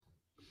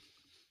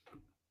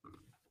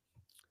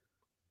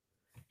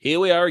Here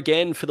we are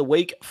again for the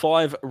Week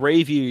 5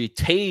 review.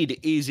 Teed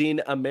is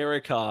in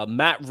America.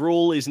 Matt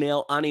Rule is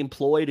now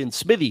unemployed, and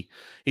Smithy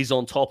is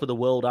on top of the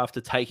world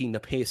after taking the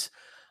piss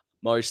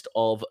most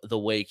of the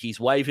week. He's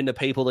waving to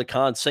people that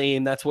can't see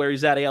him. That's where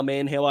he's at, our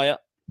man. How are you?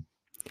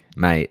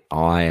 Mate,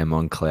 I am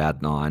on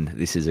cloud nine.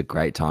 This is a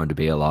great time to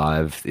be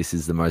alive. This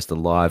is the most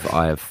alive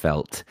I have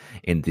felt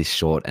in this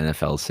short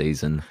NFL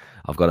season.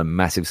 I've got a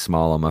massive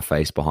smile on my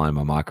face behind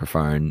my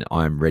microphone.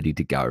 I'm ready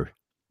to go.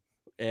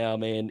 Our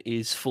man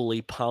is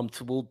fully pumped.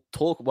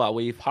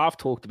 We've half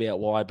talked about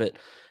why, but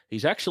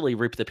he's actually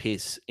ripped the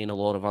piss in a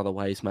lot of other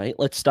ways, mate.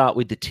 Let's start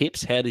with the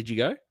tips. How did you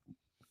go?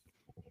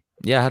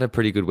 Yeah, I had a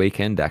pretty good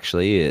weekend,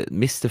 actually.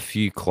 Missed a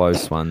few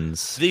close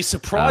ones. The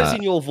surprise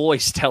in your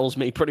voice tells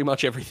me pretty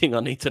much everything I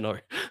need to know.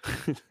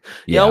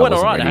 Yeah, I went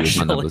all right,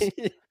 actually.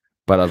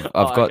 But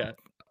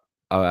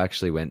I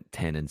actually went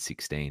 10 and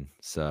 16.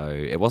 So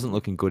it wasn't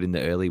looking good in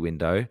the early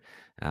window.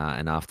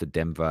 And after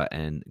Denver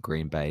and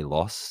Green Bay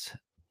lost,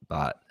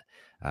 but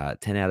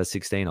 10 out of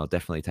 16, I'll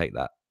definitely take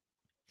that.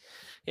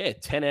 Yeah,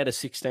 10 out of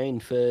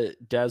 16 for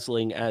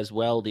Dazzling as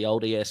well. The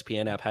old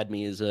ESPN app had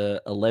me as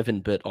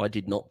 11, but I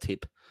did not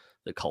tip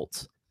the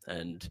Colts.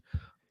 And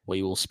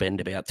we will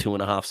spend about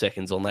 2.5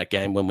 seconds on that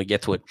game when we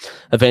get to it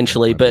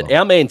eventually. But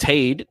our man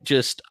Teed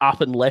just up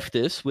and left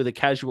us with a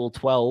casual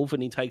 12,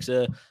 and he takes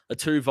a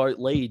 2-vote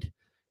lead.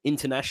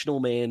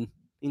 International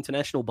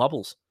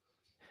bubbles.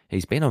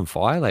 He's been on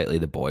fire lately,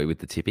 the boy, with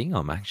the tipping.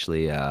 I'm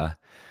actually...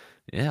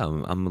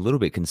 I'm a little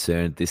bit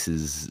concerned this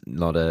is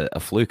not a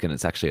fluke and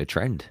it's actually a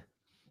trend.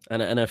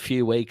 And a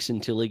few weeks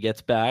until he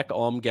gets back,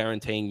 I'm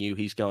guaranteeing you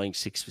he's going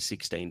 6 for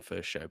 16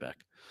 first show back.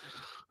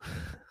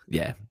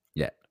 Yeah.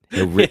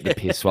 He'll rip the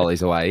piss while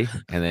he's away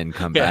and then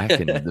come back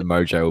and the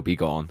mojo will be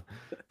gone.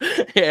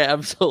 Yeah,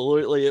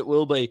 absolutely. It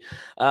will be.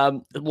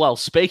 Well,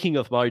 speaking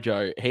of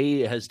mojo,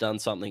 he has done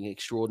something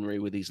extraordinary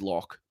with his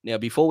lock. Now,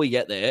 before we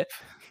get there,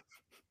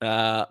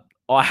 I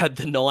had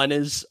the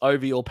Niners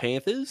over your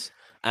Panthers.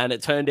 And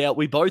it turned out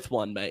we both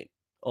won, mate.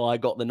 I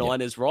got the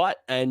Niners right,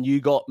 and you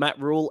got Matt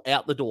Rule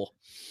out the door.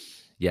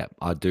 Yeah,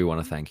 I do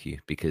want to thank you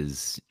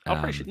because... I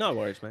appreciate it. No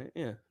worries, mate.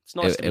 Yeah, it's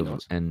nice to be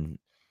nice. And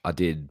I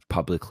did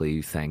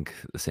publicly thank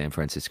the San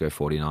Francisco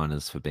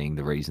 49ers for being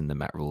the reason the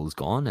Matt Rule is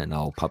gone, and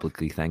I'll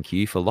publicly thank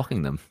you for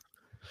locking them.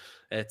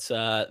 It's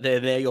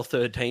they're your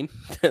third team,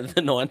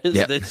 the Niners.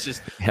 Yep. That's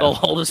just they'll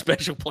hold a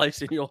special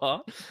place in your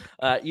heart.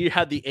 You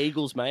had the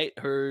Eagles, mate,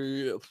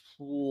 who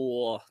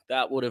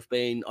that would have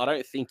been. I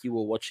don't think you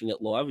were watching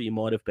it live, or you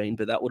might have been,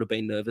 but that would have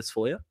been nervous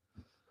for you.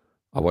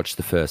 I watched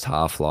the first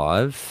half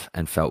live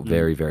and felt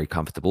very, very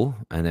comfortable.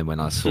 And then when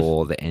I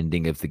saw the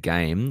ending of the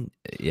game,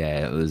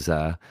 it was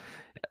they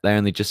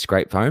only just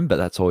scraped home, but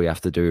that's all you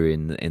have to do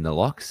in the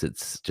locks.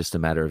 It's just a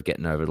matter of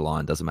getting over the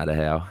line. Doesn't matter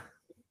how.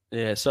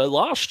 Yeah, so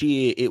last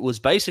year it was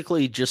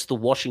basically just the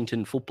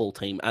Washington football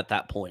team at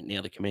that point, now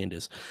the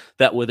Commanders,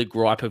 that were the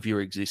gripe of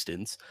your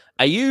existence.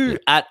 Are you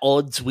at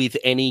odds with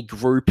any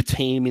group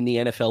team in the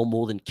NFL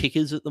more than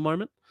kickers at the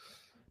moment?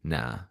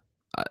 Nah,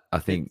 I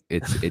think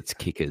it's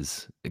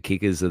kickers. The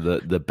kickers are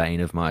the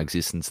bane of my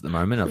existence at the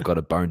moment. I've got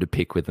a bone to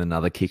pick with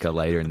another kicker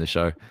later in the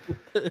show.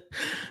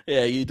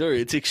 Yeah, you do.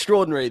 It's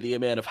extraordinary the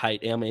amount of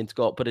hate our man's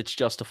got, but it's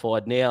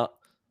justified. Now,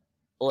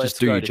 let's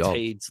go to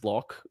Teed's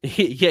lock.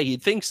 Yeah,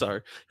 you'd think so.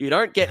 You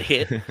don't get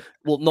hit.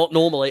 Well, not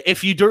normally.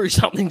 If you do,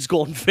 something's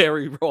gone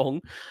very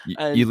wrong.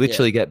 You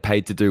literally get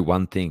paid to do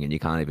one thing and you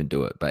can't even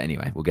do it. But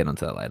anyway, we'll get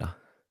onto that later.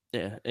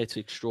 Yeah, it's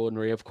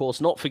extraordinary. Of course,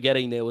 not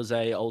forgetting I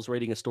was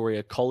reading a story,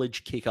 a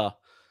college kicker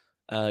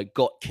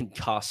got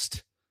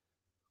concussed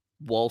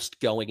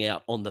whilst going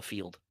out on the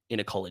field in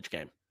a college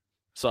game.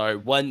 So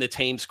when the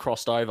teams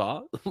crossed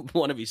over,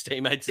 one of his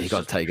teammates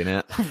got taken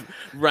out,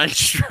 ran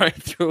straight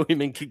through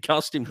him and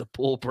concussed him, the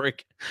poor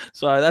brick.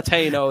 So that's how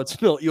you know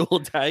it's not your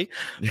day.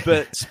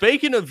 But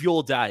speaking of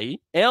your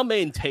day, our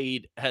man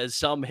Teed has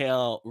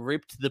somehow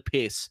ripped the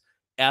piss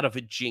out of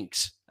a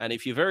jinx. And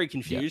if you're very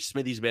confused,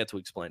 Smithy's about to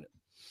explain it.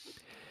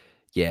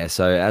 Yeah,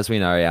 so as we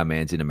know, our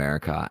man's in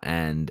America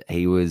and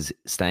he was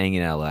staying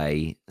in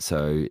LA.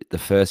 So the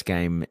first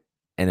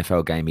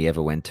NFL game he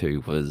ever went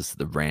to was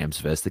the Rams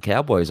versus the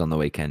Cowboys on the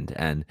weekend.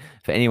 And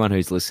for anyone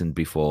who's listened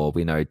before,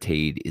 we know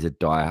Teed is a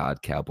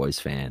diehard Cowboys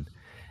fan.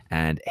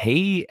 And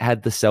he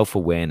had the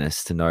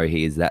self-awareness to know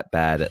he is that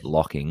bad at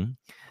locking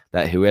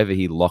that whoever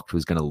he locked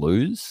was going to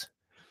lose.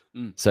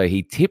 So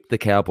he tipped the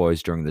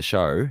Cowboys during the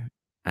show.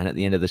 And at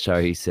the end of the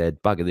show, he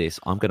said, bugger this,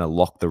 I'm going to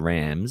lock the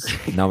Rams,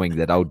 knowing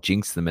that I'll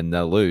jinx them and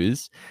they'll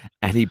lose.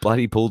 And he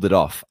bloody pulled it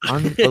off.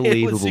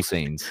 Unbelievable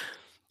scenes.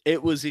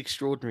 It was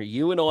extraordinary.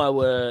 You and I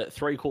were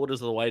 3/4 of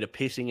the way to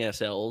pissing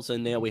ourselves,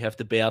 and now we have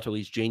to bow to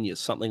his genius,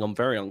 something I'm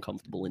very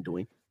uncomfortable in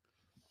doing.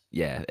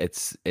 Yeah,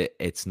 it's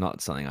not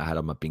something I had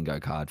on my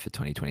bingo card for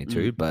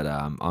 2022, but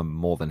I'm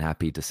more than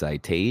happy to say,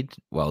 Teed,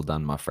 well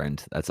done, my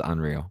friend. That's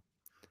unreal.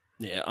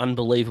 Yeah,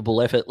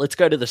 unbelievable effort. Let's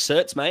go to the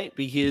certs, mate,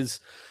 because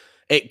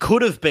it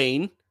could have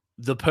been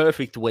the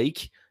perfect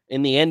week.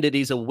 In the end, it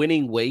is a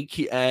winning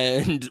week,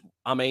 and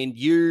I mean,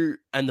 you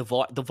and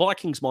the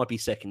Vikings might be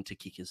second to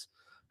kickers.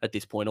 at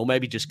this point, or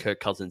maybe just Kirk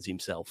Cousins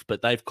himself.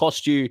 But they've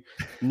cost you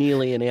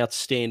nearly an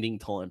outstanding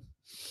time.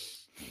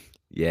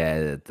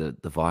 Yeah, the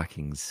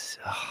Vikings.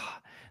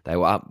 They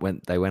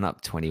went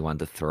up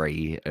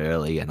 21-3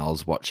 early, and I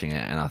was watching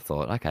it, and I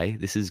thought, okay,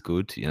 this is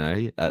good. You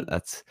know,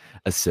 that's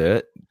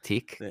assert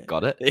tick,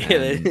 got it.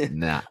 And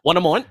nah, one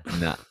of mine.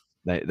 Nah,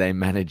 they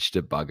managed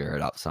to bugger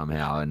it up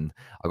somehow, and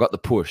I got the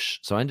push.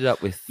 So I ended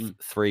up with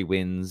 3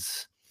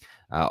 wins.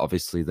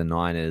 Obviously, the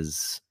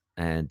Niners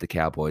and the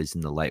Cowboys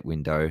in the late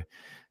window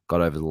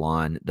got over the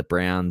line. The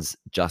Browns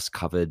just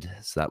covered,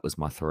 so that was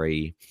my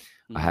 3.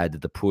 I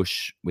had the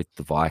push with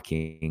the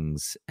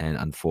Vikings, and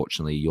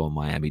unfortunately, your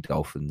Miami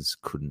Dolphins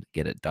couldn't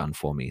get it done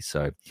for me.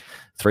 So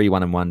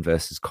 3-1-1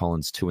 versus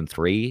Collins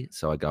 2-3.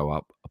 So I go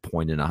up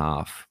 1.5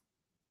 points.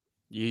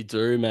 You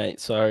do, mate.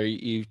 So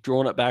you've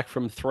drawn it back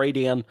from 3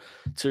 down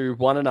to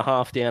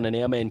 1.5 down, and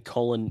our man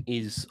Colin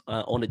is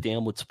on a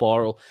downward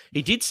spiral.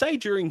 He did say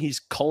during his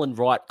Colin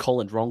right,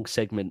 Colin wrong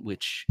segment,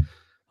 which,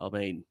 I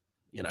mean,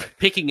 you know,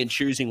 picking and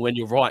choosing when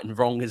you're right and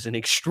wrong is an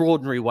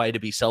extraordinary way to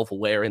be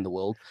self-aware in the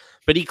world.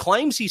 But he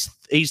claims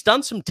he's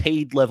done some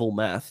Teed level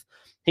math.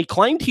 He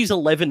claimed he's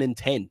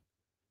 11-10.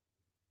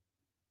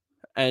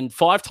 And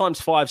 5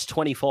 times 5 is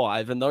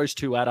 25, and those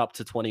two add up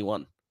to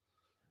 21.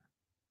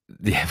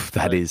 Yeah,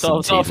 that is. So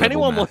if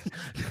anyone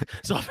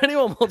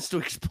wants to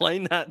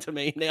explain that to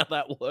me, now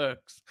that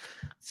works.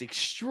 It's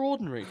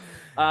extraordinary.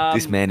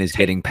 This man is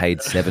getting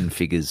paid 7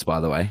 figures, by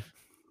the way.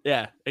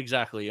 Yeah,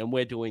 exactly. And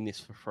we're doing this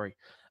for free.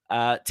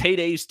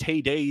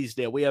 TDs.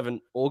 Now, we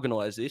haven't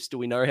organized this. Do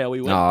we know how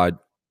we went? No,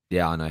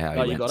 yeah, I know how he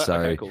went. You got it? So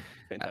okay, cool.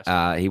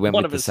 Fantastic. He went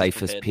with the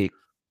safest pick.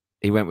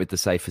 He went with the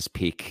safest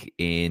pick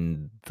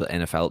in the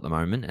NFL at the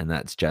moment, and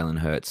that's Jalen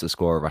Hurts to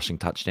score a rushing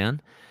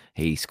touchdown.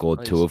 He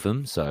scored 2 of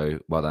them, so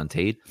well done,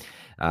 Teed.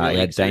 Really he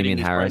had Damien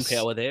Harris. Brain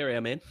power there,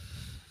 our man.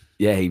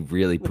 Yeah, he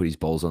really put his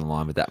balls on the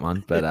line with that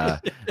one.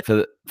 But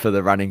for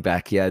the running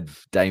back, he had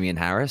Damien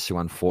Harris, who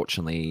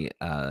unfortunately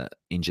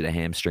injured a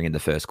hamstring in the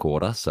first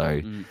quarter.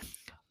 So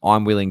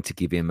I'm willing to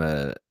give him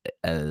a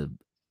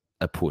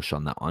push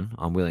on that one.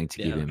 I'm willing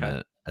to give him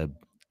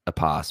a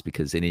pass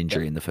because an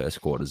injury in the first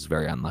quarter is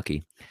very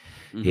unlucky.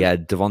 He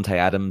had Devontae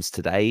Adams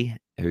today,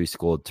 who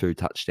scored 2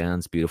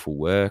 touchdowns. Beautiful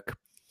work.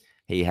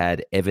 He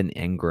had Evan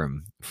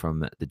Engram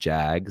from the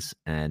Jags,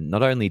 and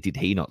not only did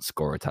he not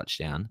score a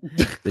touchdown,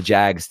 the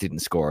Jags didn't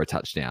score a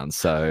touchdown.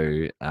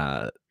 So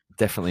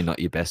definitely not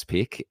your best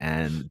pick.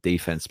 And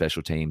defense,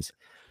 special teams,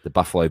 the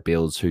Buffalo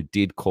Bills, who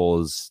did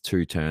cause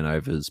 2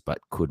 turnovers but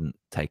couldn't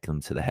take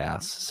them to the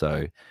house.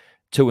 So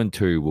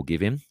 2-2 we'll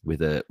give him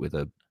with a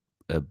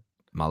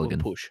mulligan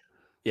push.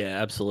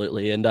 Yeah,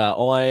 absolutely. And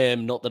I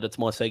am, not that it's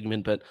my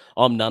segment, but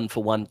I'm none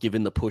for one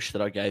given the push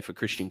that I gave for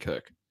Christian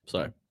Kirk.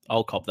 So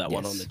I'll cop that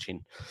one on the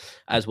chin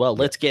as well.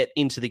 Let's get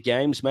into the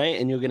games,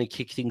 mate. And you're going to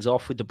kick things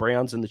off with the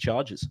Browns and the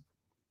Chargers.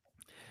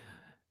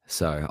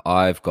 So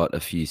I've got a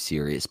few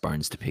serious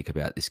bones to pick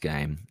about this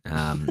game.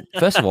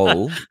 First of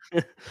all,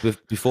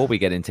 before we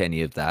get into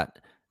any of that,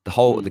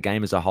 the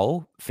game as a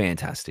whole,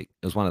 fantastic.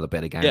 It was one of the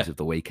better games of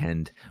the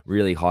weekend.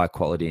 Really high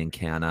quality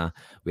encounter.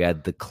 We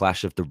had the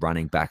clash of the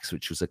running backs,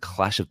 which was a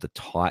clash of the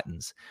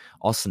Titans.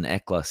 Austin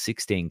Eckler,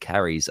 16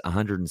 carries,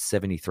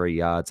 173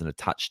 yards and a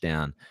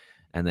touchdown.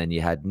 And then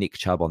you had Nick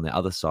Chubb on the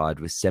other side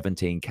with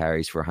 17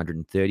 carries for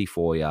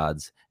 134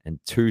 yards and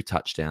 2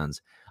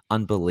 touchdowns.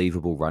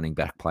 Unbelievable running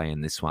back play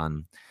in this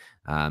one.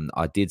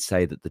 I did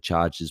say that the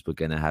Chargers were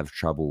going to have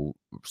trouble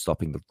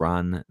stopping the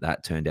run.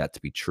 That turned out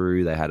to be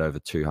true. They had over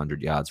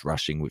 200 yards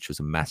rushing, which was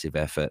a massive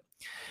effort.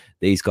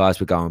 These guys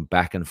were going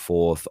back and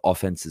forth.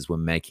 Offenses were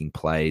making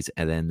plays.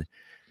 And then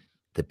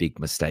the big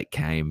mistake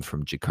came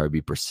from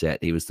Jacoby Brissett.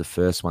 He was the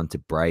first one to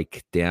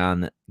break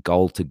down,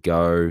 goal to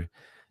go,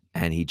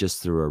 and he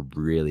just threw a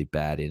really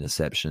bad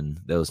interception.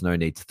 There was no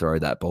need to throw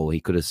that ball. He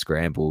could have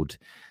scrambled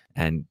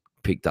and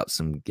picked up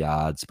some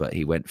yards, but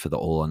he went for the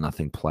all or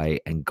nothing play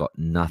and got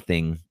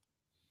nothing.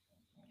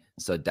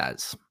 So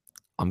Daz,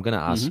 I'm going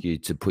to ask you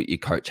to put your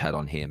coach hat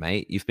on here,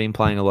 mate. You've been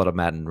playing a lot of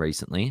Madden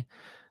recently,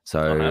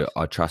 so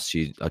I trust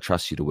you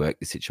to work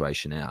the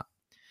situation out.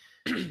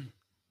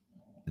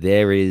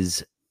 There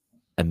is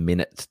a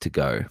minute to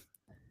go.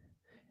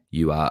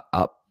 You are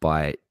up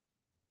by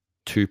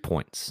 2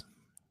 points.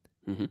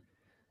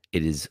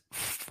 It is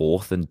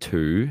 4th and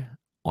 2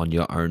 on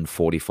your own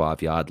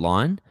 45-yard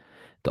line.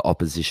 The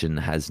opposition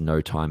has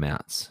no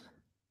timeouts.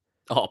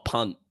 Oh,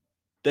 punt.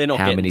 They're not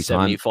getting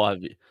 75.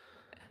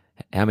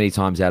 How many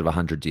times out of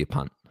 100 do you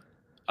punt?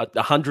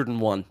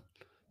 101.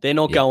 They're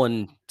not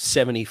going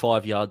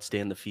 75 yards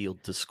down the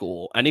field to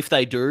score. And if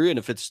they do, and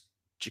if it's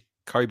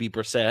Jacoby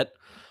Brissett,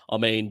 I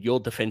mean, your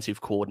defensive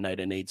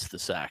coordinator needs the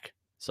sack.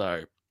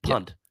 So,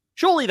 punt. Yep.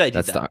 Surely they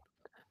did that.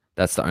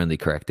 That's the only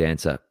correct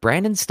answer.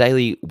 Brandon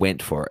Staley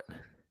went for it.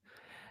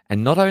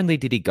 And not only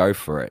did he go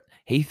for it,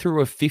 he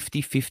threw a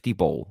 50-50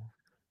 ball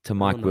to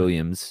Mike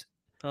Williams.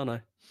 Oh, no.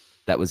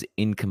 That was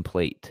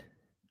incomplete.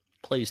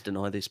 Please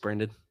deny this,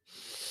 Brandon.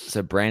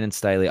 So Brandon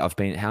Staley,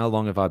 how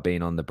long have I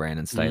been on the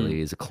Brandon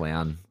Staley is a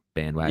clown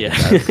bandwagon.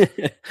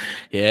 Yeah.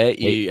 Yeah,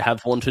 He, you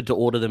have wanted to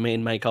order the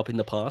man makeup in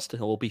the past,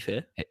 I'll be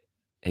fair.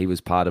 he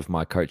was part of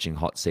my coaching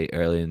hot seat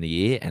earlier in the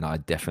year, and I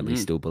definitely Mm.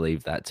 still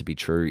believe that to be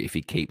true if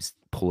he keeps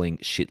pulling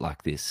shit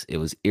like this. It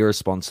was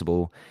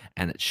irresponsible,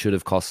 and it should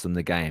have cost them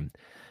the game.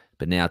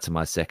 But now to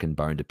my second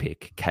bone to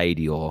pick, Cade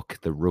York,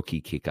 the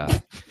rookie kicker.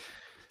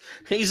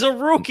 He's a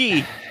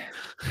rookie.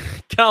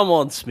 Come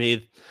on,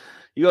 Smith.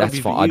 You gotta That's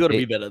be fine. you gotta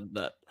be better than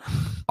that.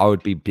 I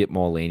would be a bit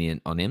more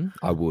lenient on him.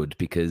 I would,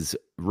 because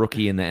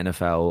rookie in the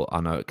NFL, I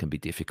know it can be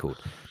difficult.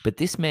 But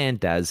this man,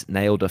 Daz,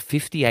 nailed a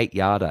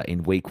 58-yarder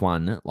in week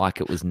 1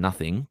 like it was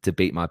nothing to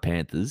beat my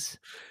Panthers.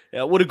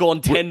 Yeah, it would have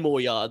gone 10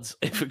 more yards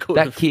if it could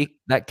have.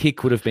 That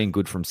kick would have been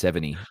good from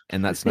 70,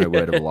 and that's no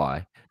word of a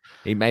lie.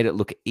 He made it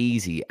look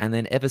easy. And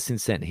then ever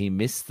since then, he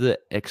missed the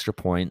extra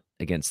point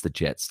against the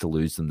Jets to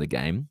lose them the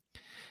game.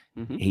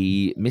 Mhm.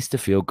 He missed a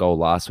field goal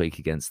last week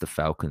against the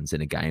Falcons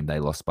in a game they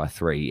lost by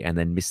 3, and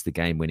then missed the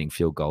game-winning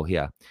field goal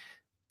here.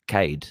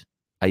 Cade,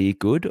 are you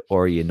good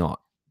or are you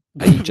not?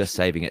 Are you just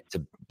saving it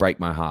to break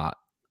my heart?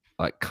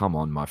 Like, come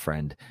on, my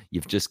friend.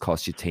 You've just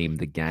cost your team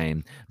the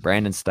game.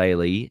 Brandon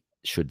Staley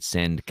should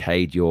send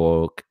Cade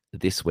York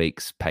this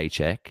week's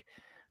paycheck,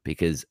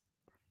 because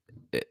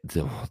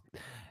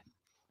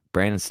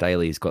Brandon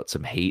Staley's got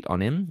some heat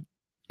on him.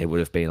 It would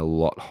have been a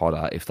lot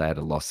hotter if they had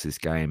lost this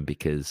game,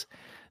 because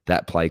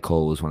that play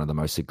call was one of the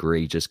most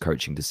egregious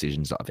coaching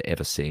decisions I've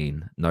ever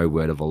seen. No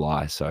word of a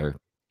lie. So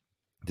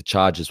the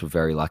Chargers were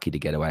very lucky to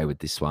get away with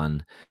this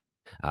one.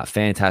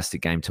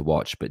 Fantastic game to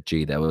watch, but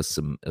gee, it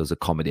was a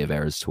comedy of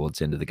errors towards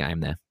the end of the game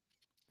there.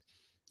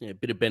 Yeah, a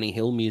bit of Benny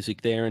Hill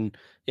music there. And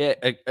yeah,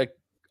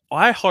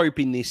 I hope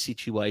in this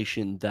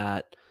situation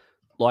that,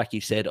 like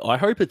you said, I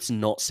hope it's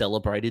not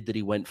celebrated that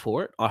he went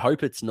for it. I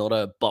hope it's not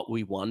a but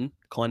we won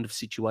kind of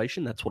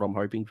situation. That's what I'm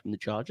hoping from the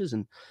Chargers.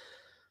 And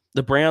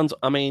the Browns,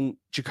 I mean,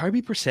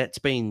 Jacoby Brissett's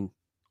been,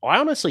 I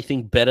honestly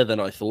think, better than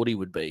I thought he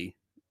would be.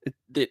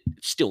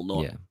 Still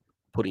not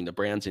putting the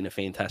Browns in a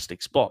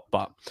fantastic spot,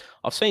 but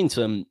I've seen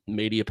some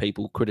media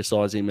people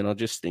criticize him, and I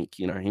just think,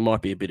 he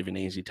might be a bit of an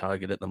easy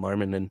target at the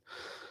moment. And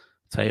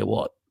tell you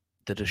what,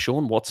 the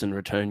Deshaun Watson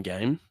return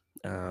game,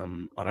 I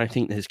don't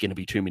think there's going to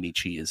be too many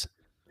cheers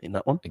in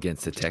that one.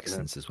 Against the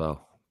Texans as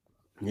well.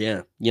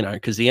 Yeah,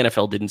 because the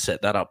NFL didn't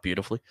set that up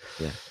beautifully.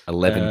 Yeah,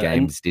 11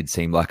 games did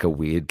seem like a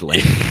weird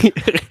length.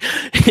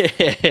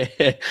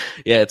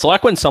 Yeah, it's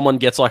like when someone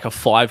gets like a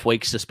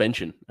 5-week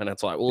suspension, and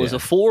it's like, well, is it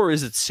 4 or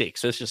is it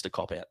 6? It's just a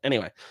cop out.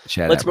 Anyway,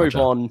 let's move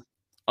on.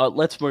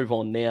 Let's move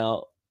on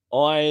now.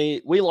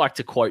 We like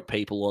to quote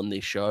people on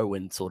this show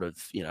and sort of,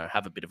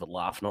 have a bit of a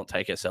laugh, not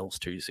take ourselves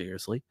too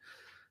seriously.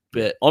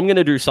 But I'm going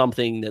to do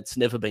something that's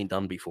never been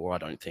done before, I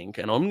don't think,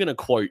 and I'm going to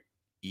quote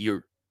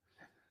you.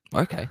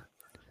 Okay.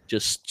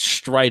 Just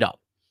straight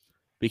up.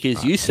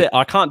 Because you said,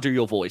 I can't do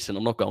your voice, and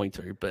I'm not going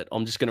to, but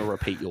I'm just going to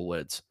repeat your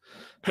words.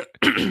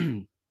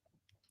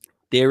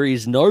 There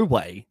is no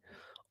way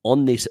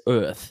on this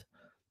earth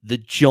the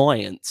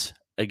Giants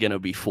are going to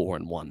be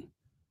 4-1.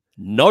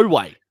 No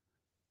way.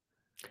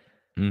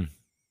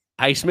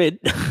 Hey, Smith.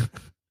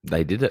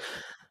 They did it.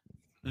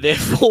 They're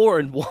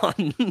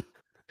 4-1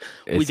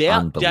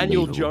 without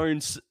Daniel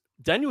Jones.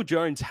 Daniel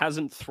Jones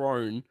hasn't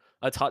thrown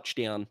a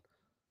touchdown.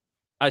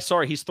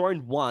 He's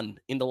thrown 1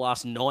 in the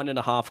last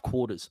 9.5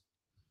 quarters.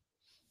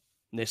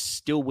 And they're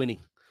still winning.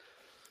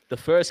 The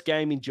first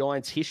game in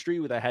Giants history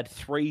where they had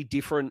 3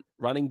 different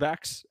running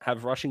backs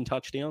have rushing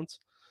touchdowns.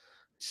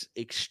 It's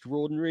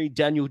extraordinary.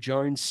 Daniel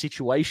Jones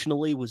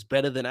situationally was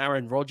better than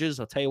Aaron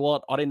Rodgers. I'll tell you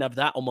what, I didn't have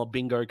that on my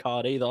bingo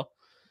card either.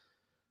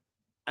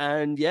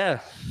 And yeah,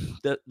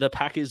 the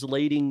Packers'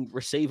 leading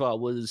receiver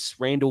was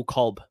Randall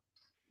Cobb,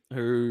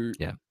 who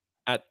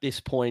at this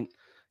point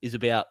is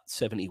about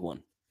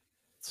 71.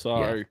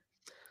 So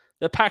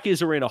the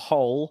Packers are in a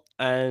hole,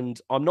 and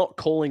I'm not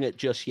calling it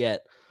just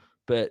yet,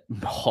 but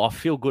I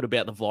feel good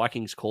about the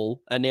Vikings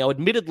call. And now,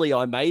 admittedly,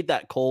 I made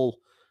that call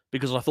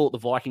because I thought the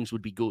Vikings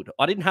would be good.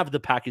 I didn't have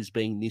the Packers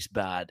being this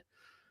bad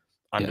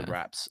under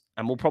wraps,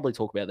 and we'll probably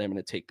talk about them in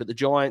a tick. But the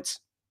Giants,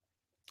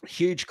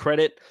 huge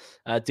credit.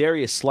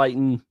 Darius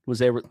Slayton was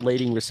their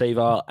leading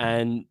receiver,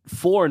 and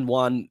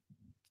 4-1.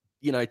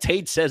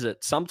 Teed says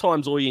it.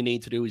 Sometimes all you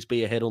need to do is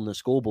be ahead on the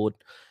scoreboard.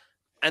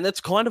 And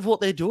that's kind of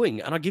what they're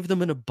doing. And I give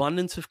them an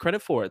abundance of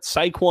credit for it.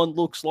 Saquon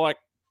looks like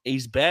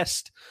he's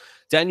best.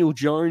 Daniel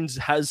Jones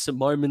has some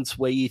moments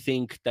where you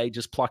think they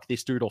just pluck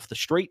this dude off the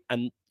street.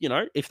 And,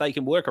 if they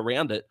can work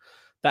around it,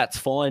 that's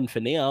fine for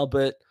now.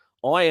 But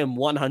I am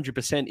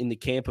 100% in the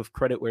camp of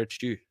credit where it's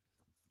due.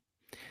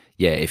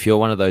 Yeah, if you're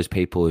one of those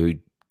people who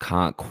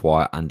can't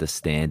quite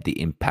understand the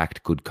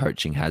impact good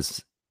coaching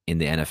has in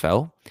the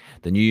NFL.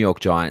 The New York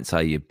Giants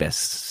are your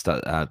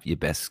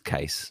best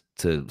case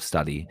to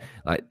study.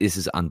 Like, this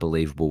is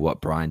unbelievable what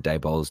Brian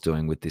Daboll is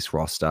doing with this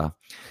roster.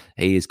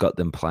 He has got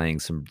them playing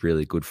some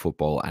really good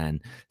football,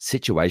 and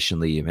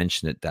situationally, you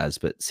mentioned it, Daz,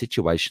 but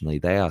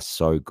situationally, they are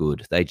so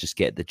good. They just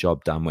get the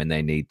job done when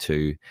they need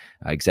to.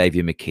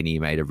 Xavier McKinney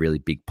made a really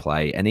big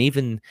play, and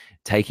even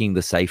taking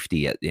the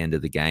safety at the end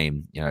of the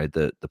game,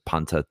 the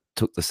punter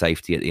took the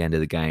safety at the end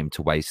of the game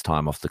to waste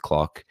time off the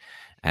clock.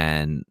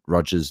 And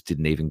Rodgers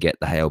didn't even get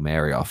the Hail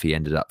Mary off. He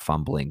ended up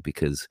fumbling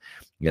because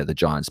the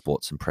Giants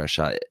brought some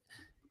pressure.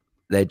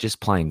 They're just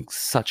playing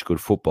such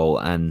good football,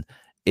 and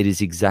it is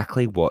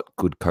exactly what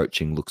good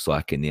coaching looks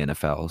like in the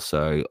NFL.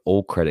 So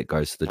all credit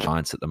goes to the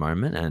Giants at the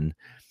moment. And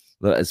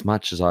as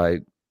much as I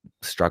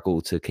struggle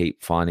to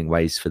keep finding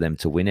ways for them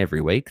to win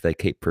every week, they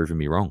keep proving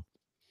me wrong.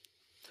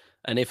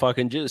 And if I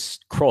can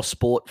just cross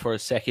sport for a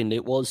second,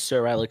 it was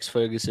Sir Alex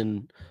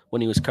Ferguson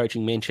when he was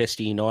coaching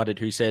Manchester United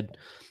who said,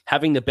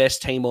 having the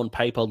best team on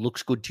paper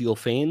looks good to your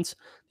fans.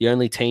 The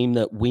only team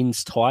that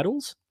wins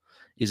titles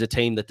is a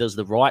team that does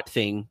the right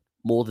thing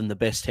more than the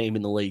best team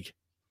in the league.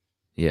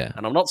 Yeah.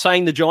 And I'm not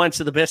saying the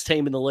Giants are the best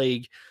team in the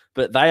league,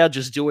 but they are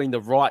just doing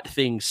the right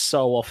thing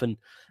so often.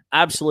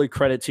 Absolute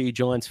credit to you,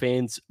 Giants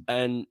fans.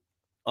 And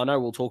I know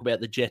we'll talk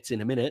about the Jets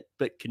in a minute,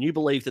 but can you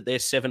believe that they're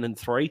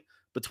 7-3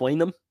 between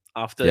them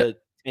after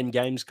 10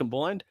 games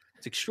combined?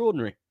 It's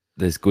extraordinary.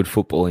 There's good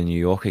football in New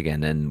York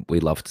again, and we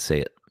love to see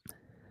it.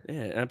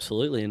 Yeah,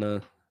 absolutely.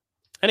 And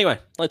anyway,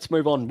 let's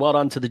move on. Well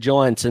done to the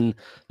Giants and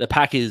the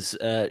Packers.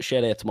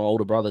 Shout out to my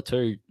older brother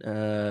too,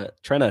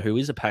 Trenner, who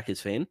is a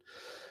Packers fan.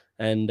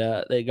 And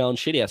they're going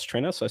shitty ass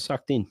Trenner, so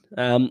sucked in.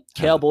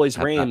 Cowboys,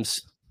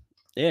 Rams.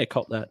 Yeah,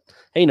 cop that.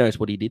 He knows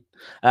what he did.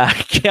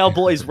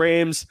 Cowboys,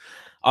 Rams.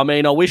 I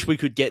mean, I wish we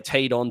could get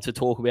Teed on to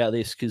talk about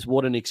this because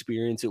what an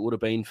experience it would have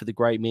been for the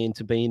great man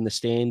to be in the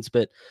stands.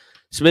 But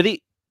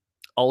Smithy,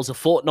 I was a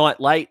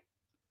fortnight late,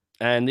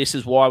 and this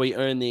is why we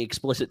earned the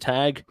explicit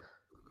tag.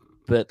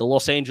 But the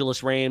Los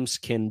Angeles Rams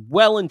can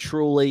well and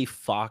truly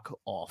fuck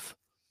off.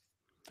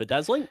 For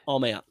Dazzling,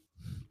 I'm out.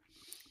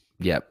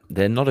 Yep,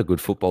 they're not a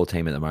good football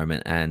team at the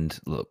moment. And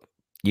look,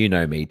 you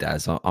know me,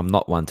 Daz. I'm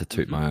not one to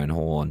toot my own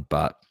horn,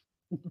 but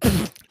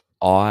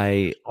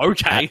I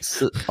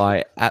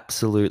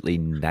absolutely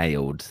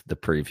nailed the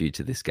preview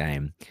to this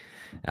game,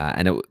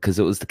 and because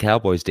it was the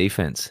Cowboys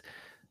defense.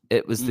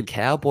 It was the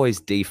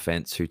Cowboys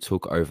defense who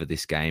took over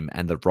this game,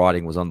 and the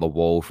writing was on the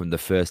wall from the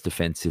first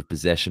defensive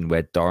possession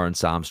where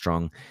Dorrance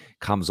Armstrong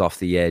comes off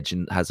the edge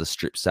and has a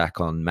strip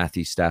sack on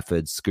Matthew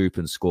Stafford, scoop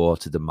and score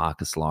to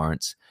DeMarcus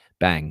Lawrence.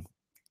 Bang.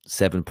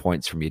 7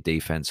 points from your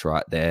defense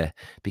right there.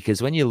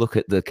 Because when you look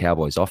at the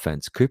Cowboys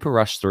offense, Cooper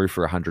rushed through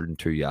for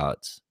 102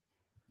 yards.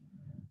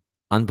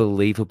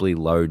 Unbelievably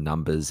low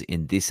numbers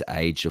in this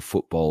age of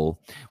football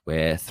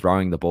where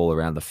throwing the ball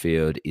around the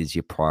field is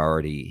your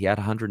priority. He had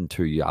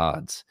 102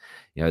 yards.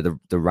 The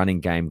running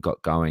game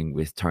got going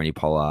with Tony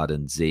Pollard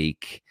and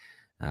Zeke,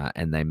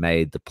 and they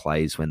made the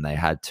plays when they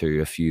had to,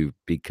 a few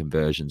big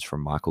conversions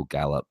from Michael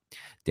Gallup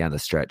down the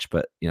stretch.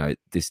 But,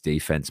 this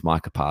defense,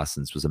 Micah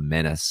Parsons was a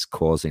menace,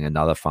 causing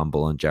another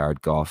fumble on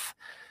Jared Goff.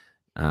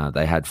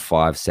 They had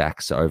 5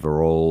 sacks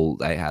overall.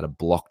 They had a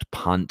blocked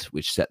punt,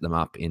 which set them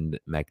up in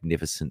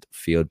magnificent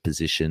field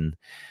position.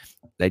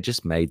 They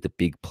just made the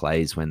big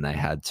plays when they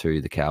had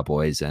to, the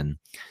Cowboys. And,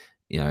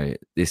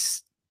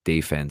 this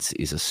defense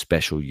is a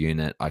special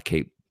unit. I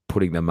keep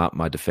putting them up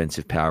my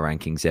defensive power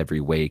rankings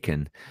every week.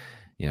 And,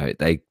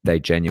 they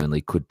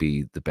genuinely could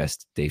be the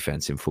best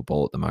defense in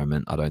football at the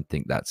moment. I don't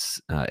think that's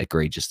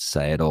egregious to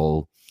say at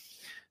all.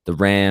 The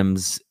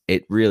Rams,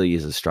 it really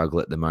is a struggle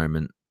at the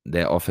moment.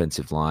 Their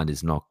offensive line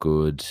is not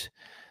good.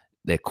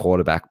 Their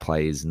quarterback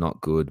play is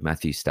not good.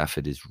 Matthew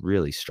Stafford is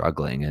really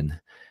struggling, and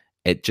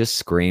it just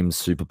screams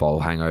Super Bowl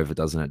hangover,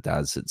 doesn't it,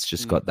 Daz? It's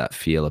just got that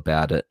feel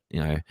about it.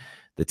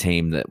 The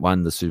team that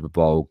won the Super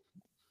Bowl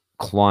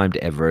climbed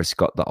Everest,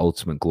 got the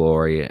ultimate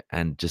glory,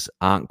 and just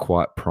aren't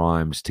quite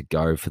primed to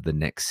go for the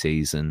next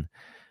season.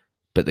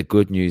 But the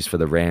good news for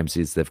the Rams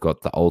is they've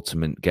got the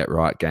ultimate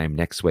get-right game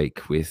next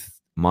week with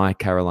my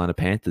Carolina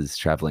Panthers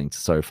traveling to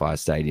SoFi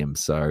Stadium.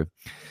 So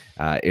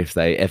if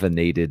they ever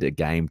needed a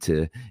game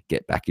to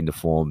get back into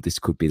form, this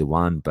could be the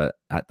one. But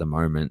at the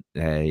moment,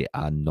 they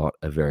are not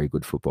a very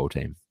good football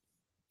team.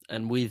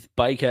 And with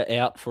Baker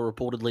out for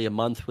reportedly a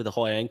month with a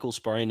high ankle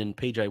sprain and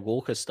PJ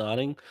Walker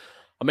starting,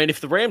 I mean,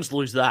 if the Rams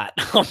lose that,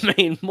 I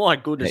mean, my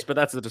goodness, but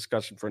that's a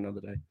discussion for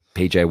another day.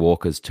 PJ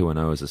Walker's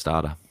 2-0 as a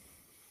starter.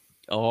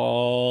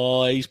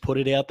 Oh, he's put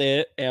it out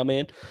there, our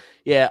man.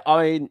 Yeah,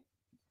 I'm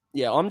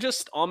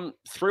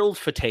thrilled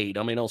for Teed.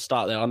 I mean, I'll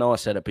start there. I know I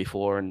said it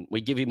before, and we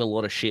give him a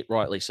lot of shit,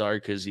 rightly so,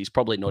 because he's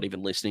probably not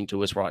even listening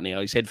to us right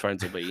now. His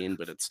headphones will be in,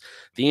 but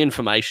the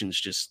information's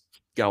just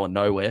going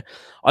nowhere.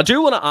 I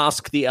do want to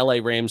ask the LA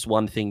Rams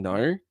one thing,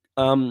 though.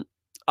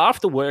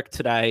 After work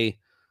today,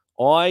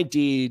 I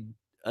did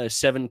a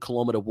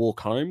 7-kilometer walk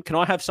home. Can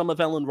I have some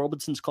of Allen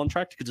Robinson's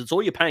contract? Because it's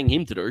all you're paying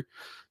him to do.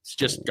 It's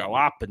just go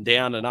up and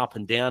down and up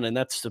and down, and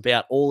that's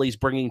about all he's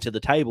bringing to the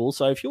table.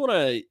 So if you want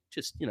to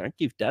just,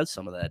 give Daz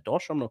some of that,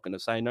 Dosh, I'm not going to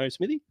say no,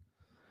 Smithy.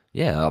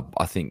 Yeah,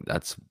 I think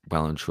that's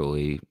well and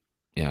truly,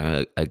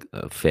 a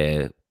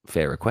fair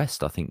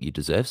request. I think you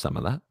deserve some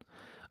of that.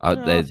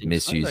 They're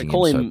misusing him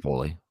so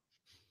poorly.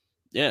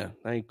 Yeah,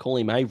 they call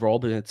him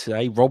A-Rob, and it's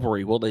a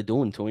robbery what they're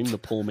doing to him, the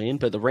poor man.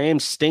 But the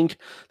Rams stink.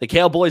 The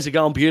Cowboys are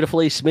going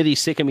beautifully. Smithy's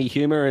sick of me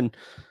humor, and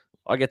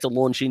I get to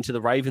launch into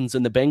the Ravens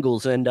and the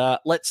Bengals. And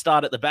let's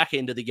start at the back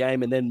end of the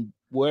game and then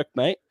work,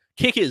 mate.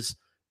 Kickers,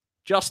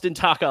 Justin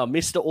Tucker,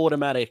 Mr.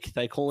 Automatic.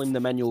 They call him the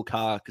manual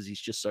car because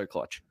he's just so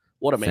clutch.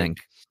 What a man.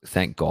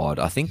 Thank God.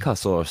 I think I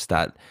saw a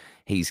stat.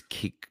 Has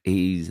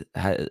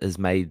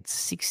made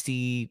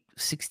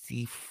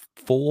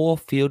 64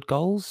 field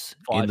goals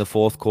in the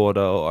fourth quarter,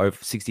 or over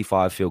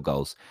 65 field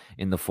goals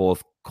in the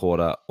fourth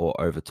quarter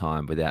or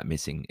overtime without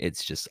missing.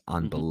 It's just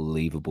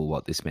unbelievable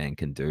what this man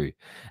can do.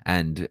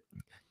 And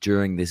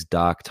during this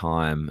dark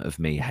time of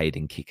me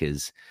hating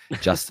kickers,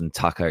 Justin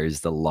Tucker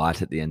is the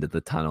light at the end of the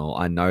tunnel.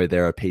 I know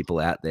there are people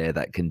out there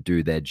that can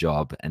do their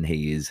job, and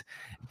he is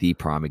the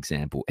prime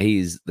example. He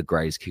is the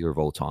greatest kicker of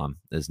all time.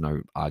 There's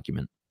no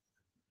argument.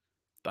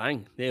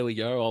 Bang. There we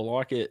go. I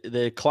like it.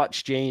 The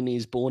clutch gene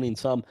is born in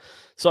some.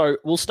 So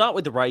we'll start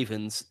with the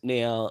Ravens.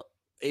 Now,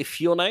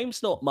 if your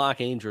name's not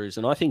Mark Andrews,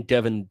 and I think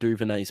Devin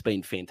Duvernay's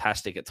been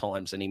fantastic at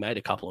times, and he made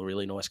a couple of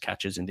really nice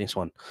catches in this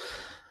one.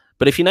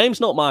 But if your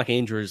name's not Mark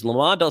Andrews,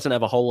 Lamar doesn't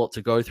have a whole lot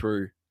to go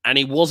through, and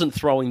he wasn't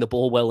throwing the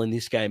ball well in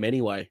this game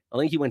anyway. I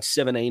think he went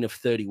 17 of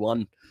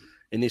 31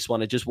 in this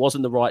one. It just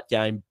wasn't the right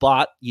game.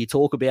 But you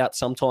talk about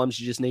sometimes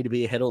you just need to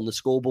be ahead on the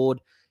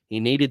scoreboard. He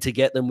needed to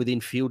get them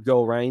within field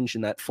goal range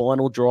in that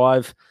final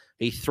drive.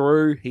 He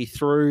threw.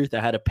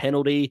 They had a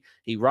penalty.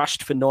 He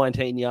rushed for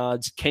 19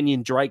 yards.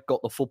 Kenyon Drake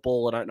got the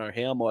football. I don't know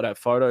how. Might have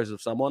photos of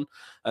someone.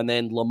 And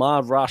then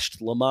Lamar rushed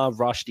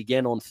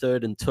again on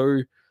 3rd and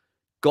 2.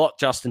 Got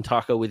Justin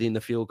Tucker within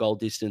the field goal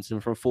distance.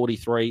 And from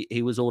 43,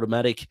 he was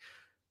automatic.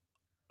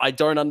 I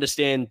don't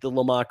understand the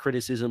Lamar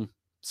criticism.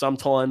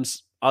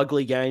 Sometimes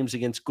ugly games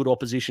against good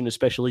opposition,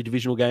 especially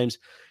divisional games,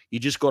 you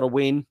just got to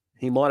win.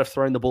 He might have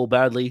thrown the ball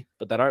badly,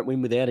 but they don't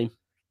win without him.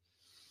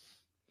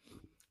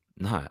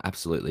 No,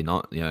 absolutely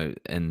not.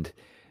 And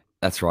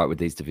that's right with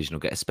these divisional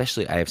games,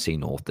 especially AFC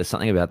North. There's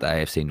something about the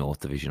AFC North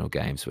divisional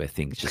games where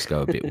things just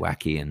go a bit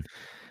wacky.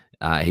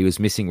 And he was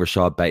missing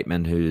Rashad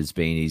Bateman, who's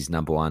been his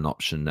number one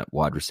option at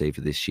wide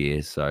receiver this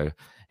year. So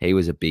he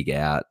was a big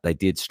out. They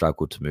did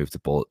struggle to move the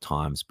ball at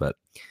times, but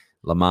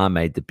Lamar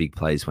made the big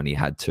plays when he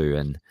had to.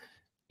 And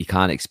you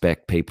can't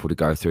expect people to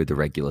go through the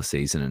regular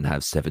season and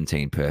have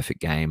 17 perfect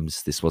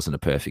games. This wasn't a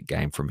perfect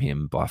game from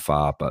him by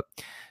far, but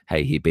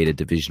hey, he beat a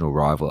divisional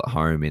rival at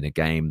home in a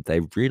game they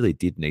really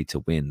did need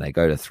to win. They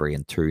go to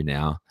 3-2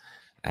 now.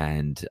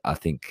 And I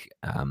think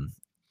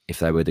if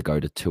they were to go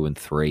to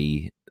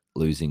 2-3,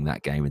 losing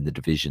that game in the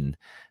division,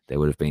 there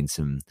would have been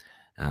some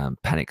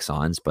panic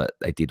signs, but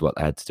they did what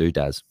they had to do,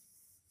 Daz.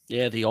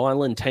 Yeah, the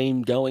Island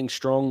team going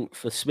strong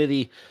for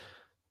Smithy.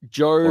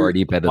 Joe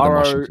already better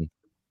Burrow, than Washington.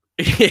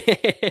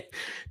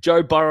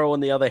 Joe Burrow, on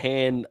the other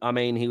hand, I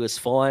mean, he was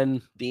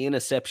fine. The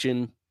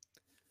interception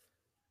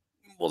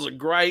wasn't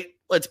great,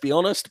 let's be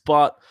honest,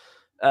 but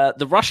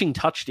the rushing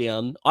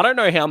touchdown, I don't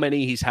know how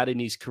many he's had in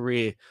his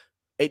career.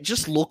 It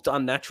just looked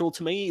unnatural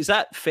to me. Is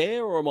that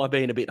fair, or am I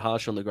being a bit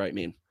harsh on the great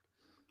man?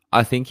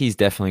 I think he's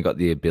definitely got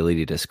the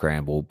ability to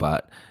scramble,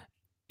 but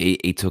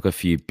he took a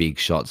few big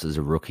shots as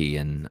a rookie,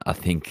 and I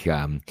think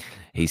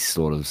he's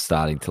sort of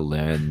starting to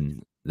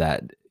learn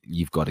that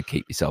you've got to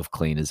keep yourself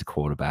clean as a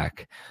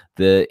quarterback.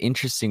 The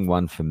interesting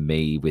one for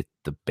me with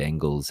the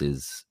Bengals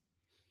is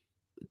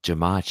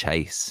Ja'Marr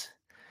Chase.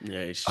 Yeah,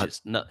 it's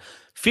just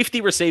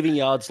 50 receiving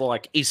yards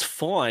is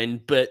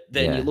fine, but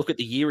then you look at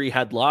the year he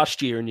had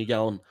last year and you're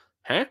going,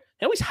 huh?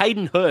 How is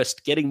Hayden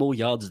Hurst getting more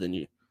yards than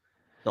you?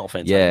 No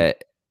offense. Yeah,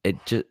 it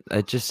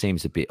just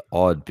seems a bit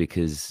odd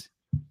because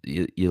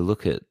you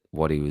look at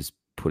what he was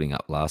putting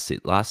up last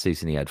season. Last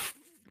season he had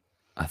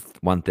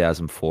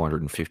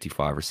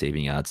 1,455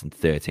 receiving yards and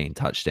 13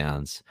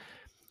 touchdowns.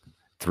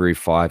 Through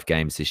 5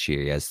 games this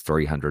year, he has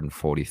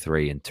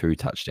 343 and 2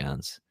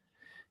 touchdowns.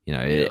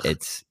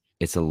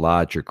 It's a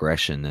large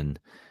regression, and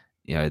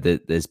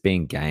there's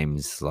been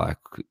games like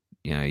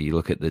you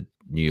look at the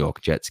New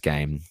York Jets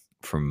game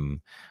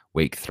from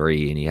week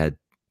 3, and he had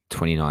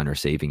 29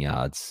 receiving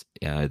yards.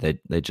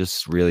 They're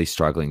just really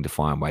struggling to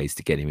find ways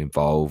to get him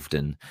involved,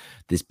 and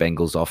this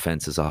Bengals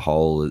offense as a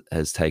whole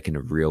has taken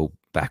a real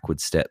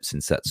backward step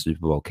since that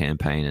Super Bowl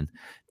campaign. And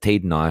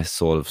Teed and I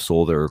sort of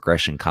saw the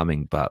regression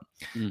coming, but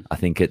I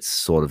think it's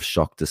sort of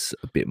shocked us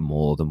a bit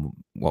more than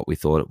what we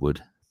thought it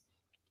would.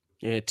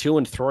 Yeah,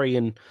 2-3,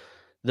 and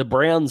the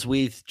Browns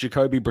with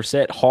Jacoby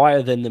Brissett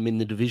higher than them in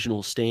the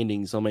divisional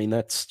standings. I mean,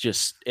 that's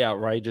just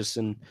outrageous.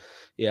 And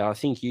yeah, I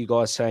think you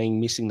guys saying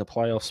missing the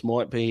playoffs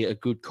might be a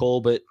good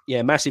call. But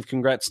yeah, massive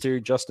congrats to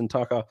Justin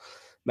Tucker.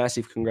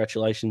 Massive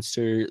congratulations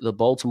to the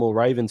Baltimore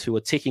Ravens, who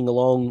are ticking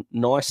along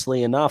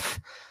nicely enough.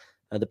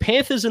 The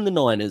Panthers and the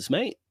Niners,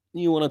 mate.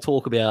 You want to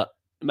talk about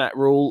Matt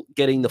Rule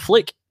getting the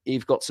flick.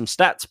 You've got some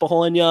stats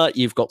behind you.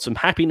 You've got some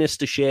happiness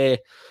to share.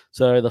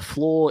 So the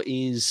floor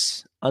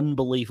is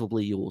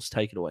unbelievably yours.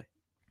 Take it away.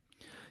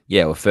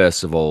 Yeah, well,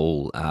 first of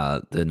all,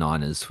 the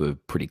Niners were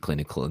pretty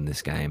clinical in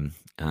this game.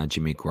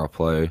 Jimmy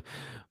Garoppolo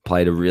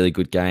played a really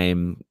good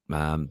game,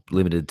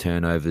 limited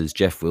turnovers.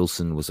 Jeff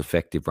Wilson was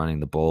effective running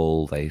the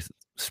ball. They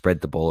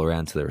spread the ball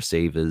around to the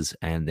receivers,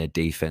 and their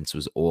defense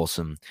was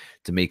awesome.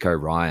 D'Amico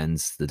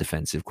Ryans, the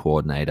defensive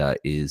coordinator,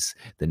 is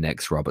the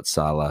next Robert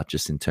Saleh,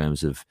 just in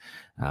terms of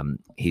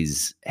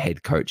his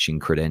head coaching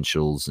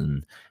credentials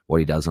and what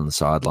he does on the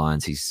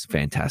sidelines. He's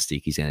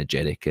fantastic. He's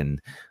energetic, and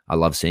I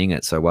love seeing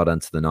it. So well done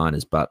to the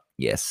Niners. But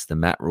yes, the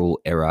Matt Rule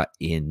era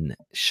in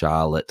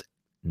Charlotte,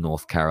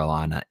 North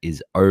Carolina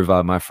is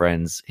over, my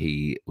friends.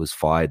 He was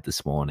fired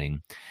this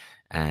morning,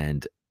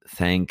 and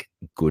thank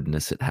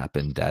goodness it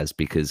happened, Daz,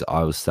 because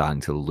I was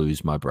starting to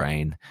lose my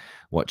brain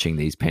watching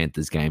these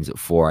Panthers games at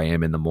 4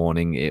 a.m. in the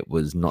morning. It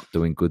was not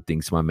doing good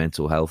things to my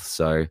mental health.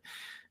 So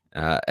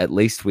at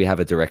least we have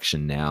a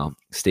direction now.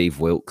 Steve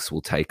Wilkes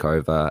will take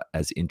over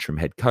as interim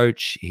head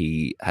coach.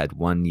 He had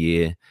 1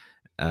 year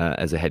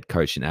as a head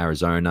coach in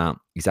Arizona.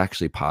 He's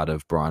actually part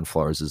of Brian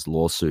Flores'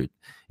 lawsuit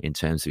in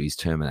terms of his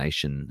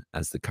termination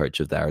as the coach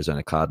of the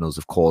Arizona Cardinals.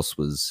 Of course,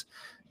 was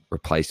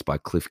replaced by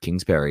Cliff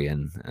Kingsbury,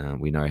 and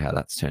we know how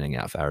that's turning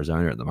out for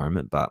Arizona at the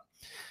moment. But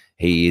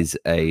he is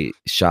a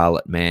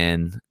Charlotte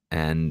man,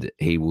 and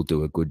he will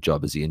do a good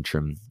job as the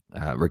interim,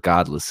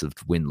 regardless of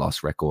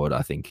win-loss record.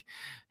 I think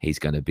he's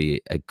going to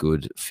be a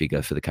good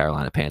figure for the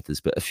Carolina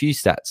Panthers. But a few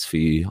stats for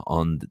you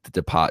on the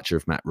departure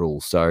of Matt Rule.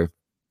 So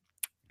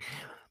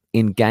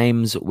in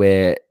games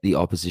where the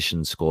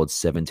opposition scored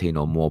 17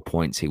 or more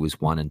points, he was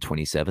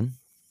 1-27,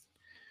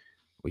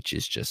 which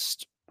is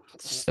just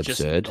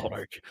absurd. Just not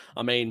okay.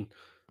 I mean,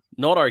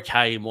 not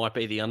okay might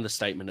be the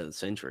understatement of the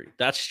century.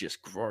 That's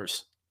just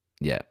gross.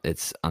 Yeah,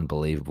 it's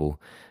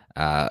unbelievable.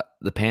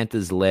 The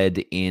Panthers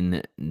led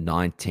in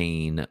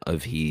 19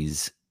 of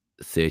his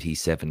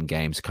 37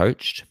 games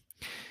coached,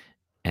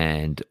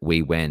 and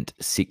we went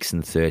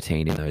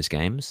 6-13 in those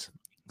games.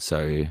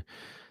 So,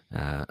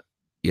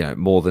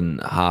 more than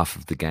half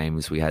of the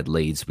games we had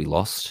leads we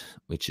lost,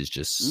 which is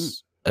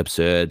just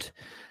absurd.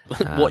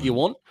 What you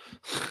want?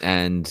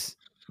 And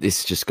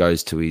this just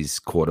goes to his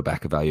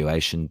quarterback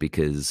evaluation,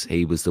 because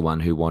he was the one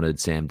who wanted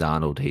Sam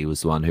Darnold. He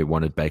was the one who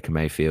wanted Baker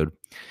Mayfield.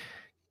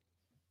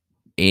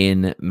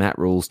 In Matt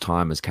Rule's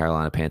time as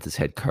Carolina Panthers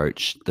head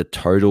coach, the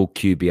total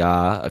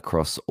QBR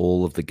across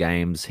all of the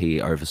games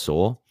he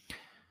oversaw,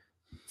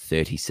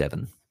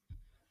 37.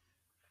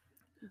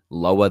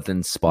 Lower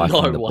than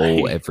spiking the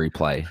ball every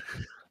play.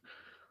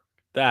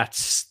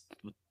 That's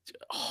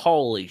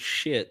holy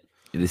shit.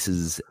 This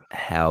is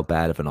how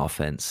bad of an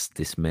offense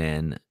this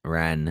man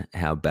ran,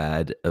 how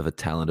bad of a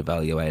talent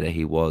evaluator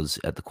he was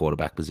at the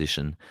quarterback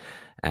position.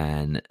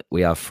 And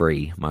we are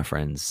free, my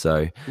friends.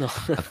 So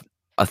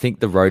I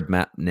think the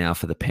roadmap now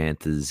for the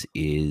Panthers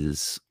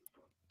is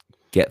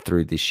get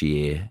through this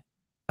year.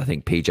 I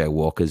think PJ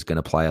Walker's going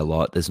to play a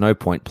lot. There's no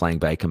point playing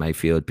Baker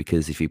Mayfield,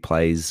 because if he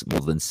plays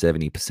more than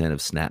 70%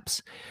 of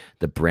snaps,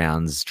 the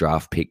Browns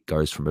draft pick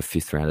goes from a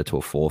 5th rounder to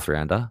a 4th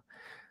rounder.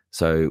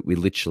 So we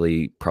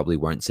literally probably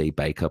won't see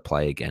Baker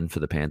play again for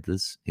the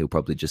Panthers. He'll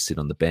probably just sit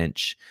on the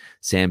bench.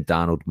 Sam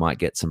Darnold might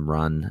get some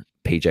run.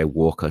 PJ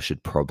Walker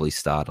should probably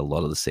start a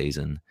lot of the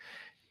season.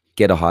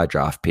 Get a high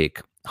draft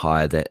pick,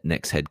 hire that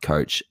next head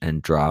coach,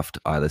 and draft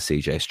either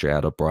CJ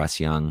Stroud or Bryce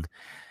Young.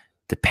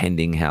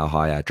 Depending how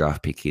high our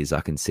draft pick is,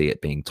 I can see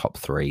it being top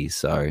 3.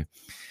 So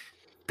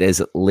there's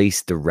at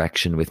least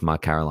direction with my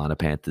Carolina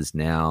Panthers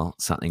now,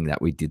 something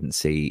that we didn't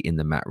see in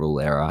the Matt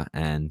Rule era.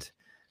 And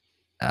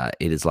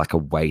it is like a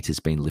weight has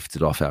been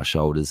lifted off our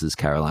shoulders as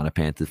Carolina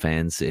Panther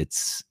fans.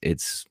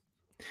 It's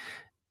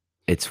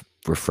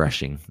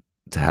refreshing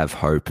to have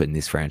hope in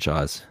this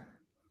franchise.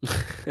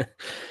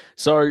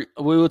 So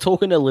we were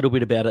talking a little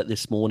bit about it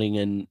this morning,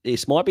 and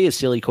this might be a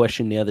silly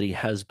question now that he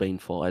has been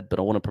fired, but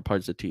I want to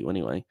propose it to you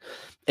anyway.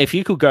 If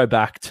you could go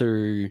back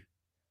to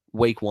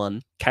week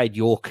 1, Cade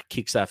York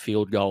kicks that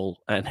field goal,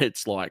 and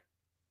it's like,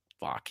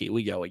 fuck, here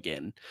we go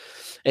again.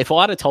 If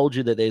I'd have told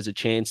you that there's a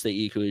chance that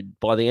you could,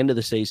 by the end of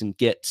the season,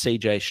 get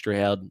CJ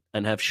Stroud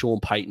and have Sean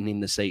Payton in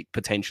the seat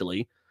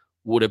potentially,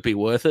 would it be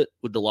worth it?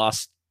 Would the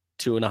last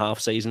 2.5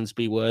 seasons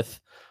be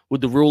would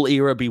the Rule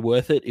era be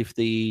worth it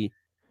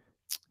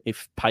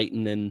if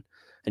Payton and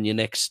your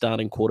next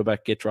starting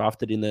quarterback get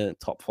drafted in the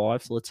top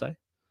 5, let's say?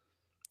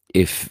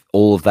 If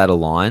all of that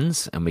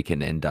aligns and we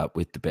can end up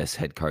with the best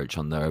head coach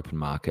on the open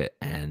market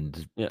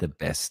and the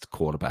best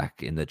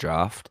quarterback in the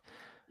draft,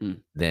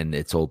 then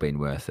it's all been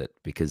worth it,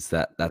 because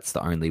that's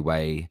the only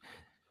way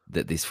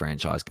that this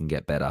franchise can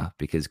get better,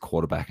 because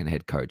quarterback and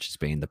head coach has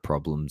been the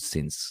problem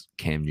since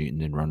Cam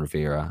Newton and Ron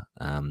Rivera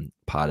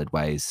parted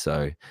ways.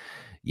 So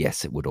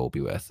yes, it would all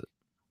be worth it.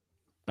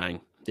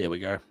 Bang. There we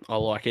go. I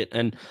like it.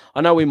 And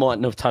I know we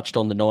mightn't have touched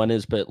on the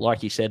Niners, but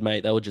like you said,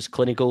 mate, they were just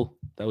clinical.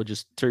 They were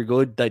just too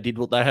good. They did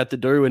what they had to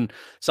do. And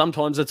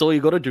sometimes that's all you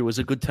got to do as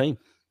a good team.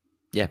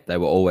 Yeah, they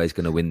were always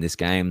going to win this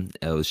game.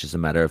 It was just a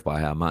matter of by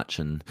how much,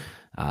 and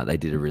they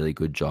did a really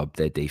good job.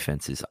 Their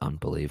defense is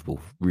unbelievable,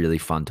 really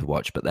fun to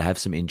watch. But they have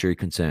some injury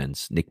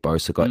concerns. Nick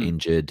Bosa got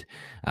injured.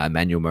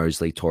 Emmanuel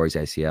Mosley tore his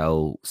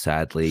ACL.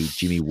 Sadly,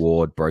 Jimmy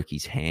Ward broke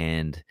his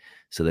hand.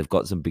 So they've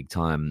got some big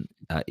time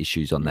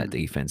issues on that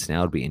defense.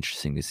 Now it'll be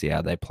interesting to see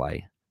how they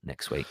play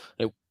next week.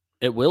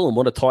 It will, and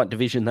what a tight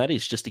division that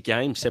is. Just a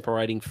game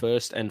separating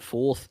first and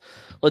fourth.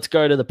 Let's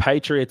go to the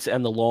Patriots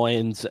and the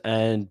Lions.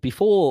 And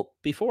before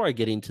I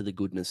get into the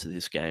goodness of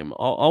this game,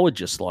 I would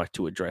just like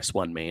to address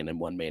one man and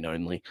one man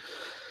only.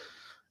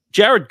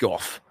 Jared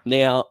Goff.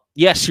 Now,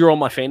 yes, you're on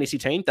my fantasy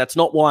team. That's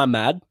not why I'm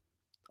mad,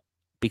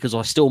 because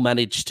I still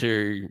managed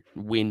to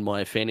win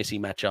my fantasy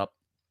matchup.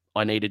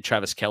 I needed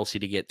Travis Kelce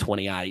to get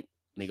 28,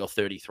 and he got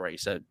 33.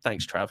 So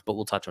thanks, Trav, but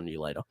we'll touch on you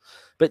later.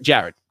 But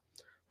Jared,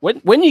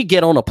 when you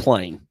get on a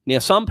plane, now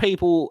some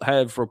people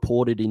have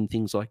reported in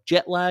things like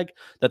jet lag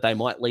that they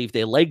might leave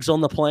their legs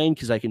on the plane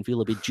because they can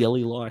feel a bit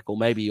jelly-like, or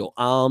maybe your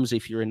arms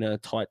if you're in a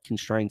tight,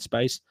 constrained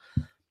space.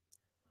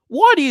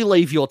 Why do you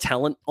leave your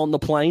talent on the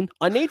plane?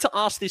 I need to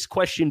ask this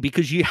question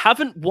because you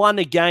haven't won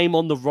a game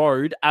on the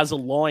road as a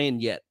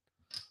Lion yet.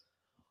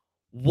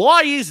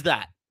 Why is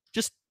that?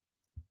 Just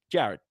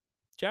Jared.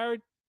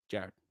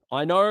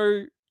 I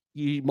know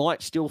you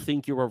might still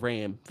think you're a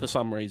Ram for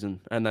some reason,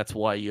 and that's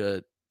why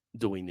you're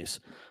doing this.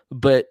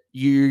 But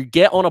you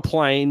get on a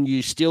plane,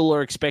 you still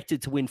are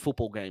expected to win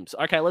football games.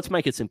 Okay, let's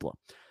make it simpler.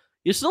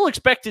 You're still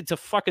expected to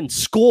fucking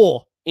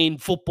score in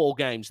football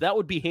games. That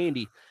would be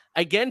handy.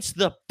 Against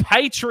the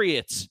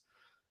Patriots.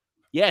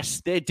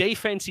 Yes, their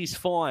defense is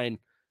fine.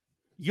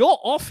 Your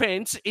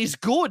offense is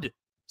good.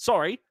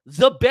 Sorry,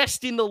 the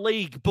best in the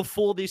league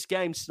before this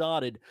game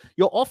started.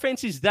 Your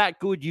offense is that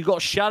good. You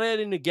got shut out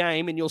in the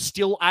game and you're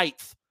still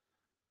 8th.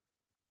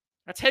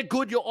 That's how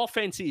good your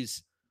offense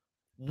is.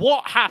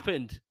 What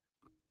happened?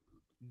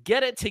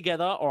 Get it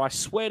together, or I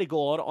swear to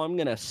God, I'm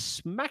going to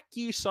smack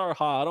you so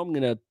hard.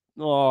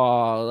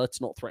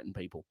 Let's not threaten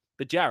people.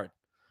 But Jared,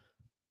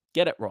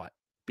 get it right,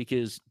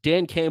 because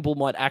Dan Campbell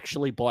might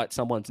actually bite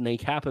someone's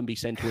kneecap and be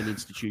sent to an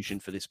institution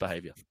for this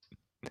behavior.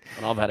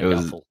 And I've had a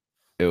gutful.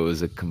 It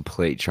was a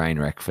complete train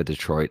wreck for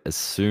Detroit as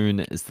soon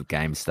as the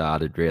game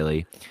started,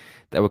 really.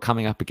 They were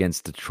coming up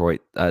against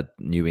Detroit,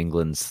 New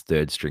England's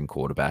third-string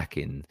quarterback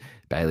in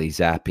Bailey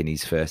Zapp in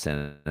his first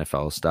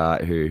NFL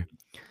start, who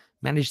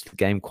managed the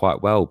game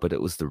quite well, but it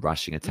was the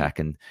rushing attack.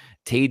 And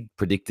Teed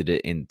predicted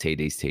it in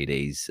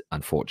TDs.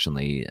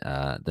 Unfortunately,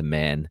 the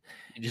man...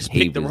 You just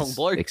picked the wrong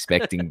bloke.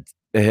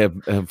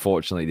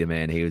 Unfortunately, the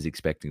man he was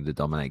expecting to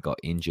dominate got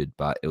injured,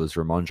 but it was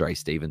Ramondre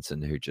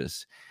Stevenson who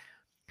just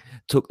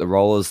took the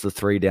role as the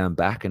 3-down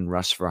back and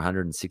rushed for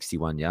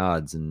 161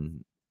 yards.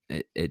 And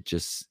it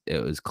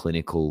was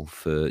clinical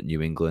for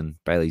New England.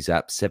 Bailey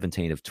Zapp,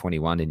 17 of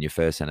 21 in your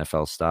first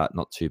NFL start.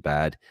 Not too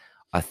bad.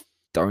 I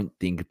don't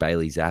think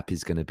Bailey Zapp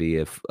is going to be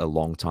a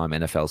long-time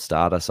NFL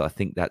starter. So I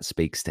think that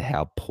speaks to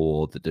how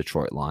poor the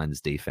Detroit Lions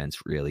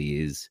defense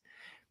really is.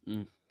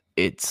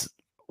 It's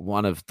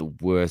one of the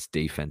worst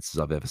defenses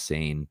I've ever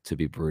seen, to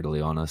be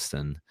brutally honest.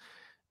 And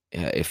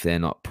if they're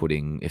not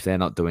doing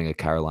a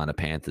Carolina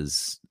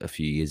Panthers a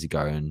few years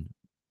ago and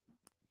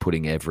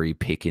putting every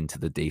pick into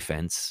the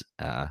defense,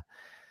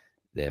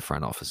 their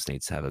front office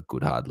needs to have a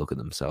good hard look at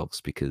themselves,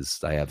 because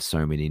they have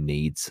so many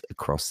needs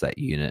across that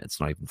unit.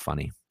 It's not even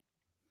funny.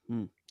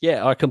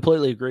 Yeah, I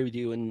completely agree with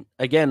you. And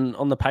again,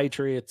 on the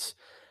Patriots,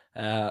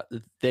 I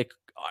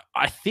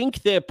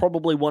think they're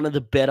probably one of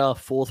the better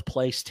fourth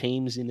place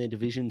teams in their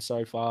division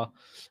so far.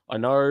 I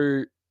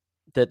know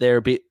that they're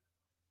a bit,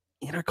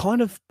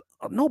 kind of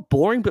not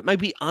boring, but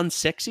maybe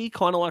unsexy,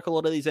 kind of like a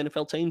lot of these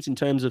NFL teams in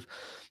terms of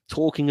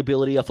talking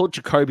ability. I thought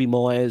Jacoby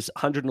Myers,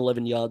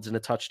 111 yards and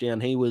a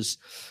touchdown. He was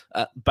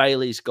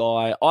Bailey's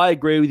guy. I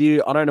agree with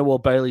you. I don't know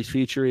what Bailey's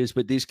future is,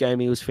 but this game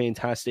he was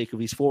fantastic. Of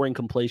his 4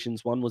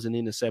 incompletions, 1 was an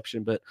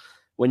interception. But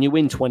when you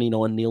win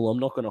 29-0, I'm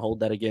not going to hold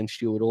that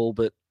against you at all.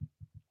 But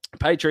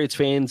Patriots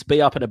fans,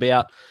 be up and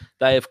about.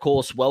 They, of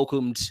course,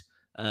 welcomed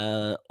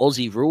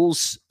Aussie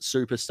Rules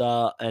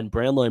superstar and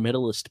Brownlow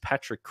medalist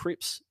Patrick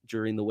Cripps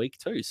during the week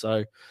too.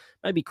 So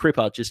maybe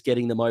Cripper just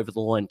getting them over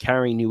the line,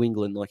 carrying New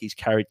England like he's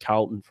carried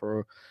Carlton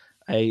for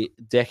a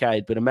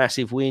decade. But a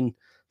massive win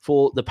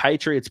for the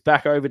Patriots.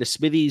 Back over to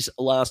Smithy's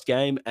last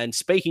game. And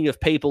speaking of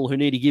people who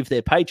need to give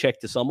their paycheck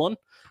to someone,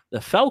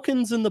 the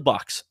Falcons and the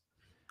Bucks.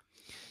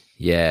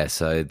 Yeah,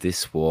 so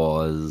this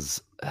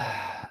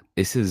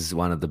is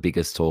one of the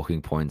biggest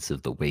talking points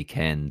of the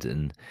weekend,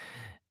 and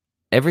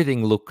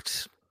everything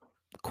looked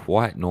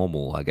quite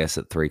normal, I guess,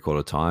 at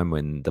 3/4 time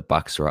when the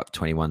Bucks were up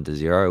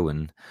 21-0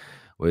 and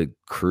we're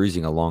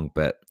cruising along.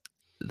 But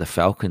the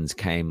Falcons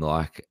came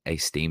like a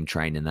steam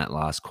train in that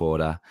last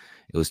quarter.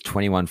 It was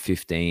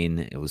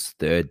 21-15. It was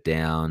 3rd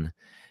down.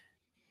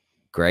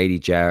 Grady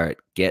Jarrett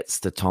gets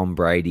to Tom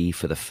Brady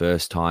for the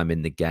first time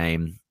in the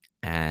game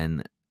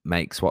and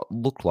makes what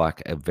looked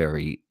like a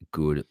very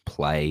good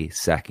play,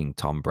 sacking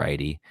Tom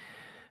Brady.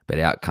 But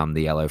out come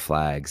the yellow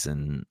flags,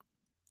 and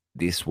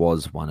this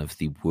was one of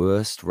the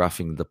worst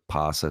roughing the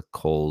passer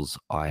calls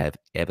I have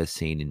ever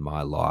seen in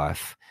my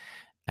life.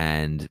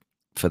 And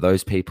for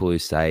those people who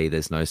say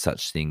there's no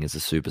such thing as a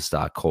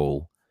superstar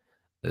call,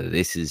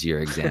 this is your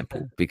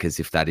example. Because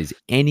if that is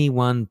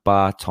anyone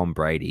bar Tom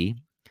Brady,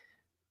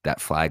 that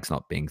flag's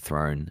not being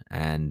thrown.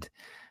 And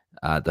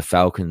the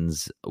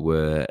Falcons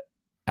were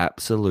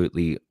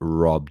absolutely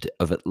robbed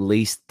of at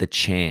least the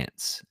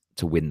chance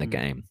to win the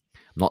game.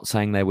 I'm not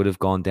saying they would have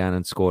gone down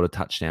and scored a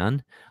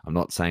touchdown. I'm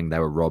not saying they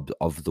were robbed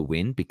of the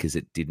win because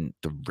it didn't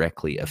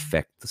directly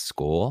affect the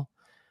score,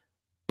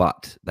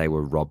 but they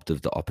were robbed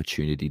of the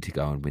opportunity to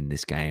go and win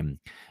this game.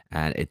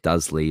 And it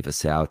does leave a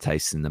sour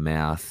taste in the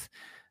mouth.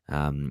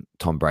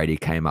 Tom Brady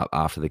came up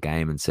after the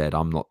game and said,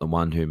 "I'm not the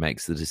one who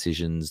makes the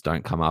decisions.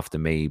 Don't come after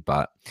me."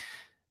 But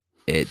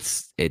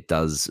it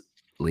does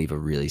leave a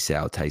really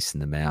sour taste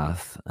in the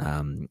mouth.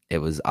 It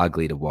was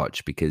ugly to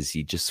watch because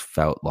you just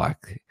felt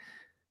like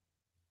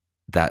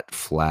that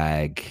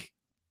flag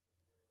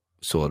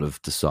sort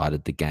of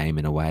decided the game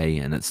in a way,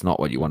 and it's not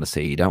what you want to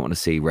see. You don't want to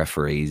see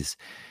referees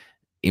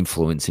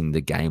influencing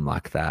the game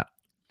like that.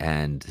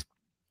 And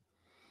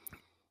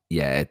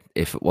yeah,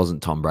 if it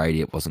wasn't Tom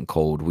Brady, it wasn't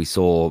called. We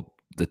saw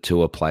the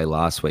Tua play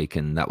last week,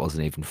 and that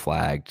wasn't even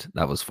flagged.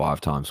 That was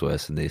 5 times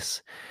worse than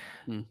this.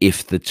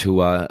 If the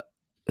Tua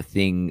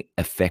thing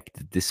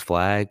affected this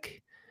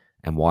flag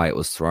and why it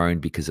was thrown,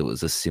 because it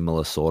was a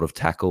similar sort of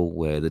tackle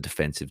where the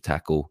defensive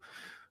tackle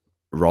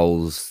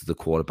rolls the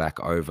quarterback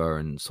over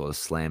and sort of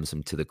slams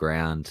him to the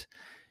ground.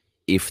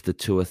 If the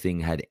Tua thing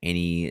had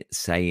any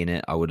say in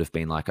it, I would have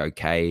been like,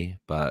 okay,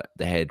 but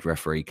the head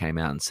referee came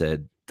out and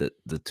said that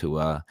the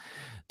Tua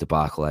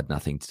debacle had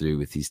nothing to do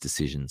with his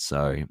decision.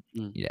 So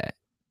yeah,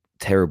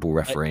 terrible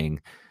refereeing.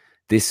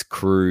 This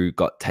crew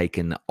got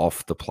taken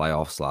off the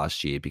playoffs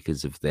last year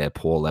because of their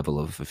poor level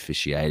of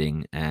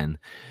officiating, and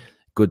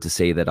good to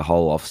see that a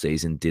whole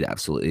offseason did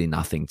absolutely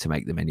nothing to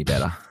make them any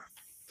better.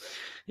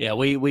 Yeah,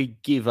 we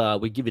give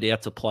it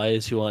out to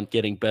players who aren't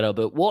getting better.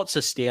 But what's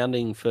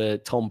astounding for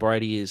Tom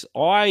Brady is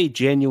I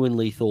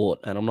genuinely thought,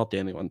 and I'm not the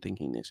only one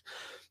thinking this,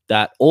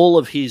 that all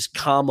of his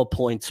karma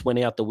points went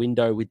out the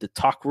window with the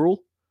tuck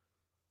rule.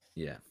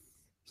 Yeah.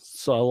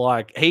 So,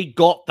 like, he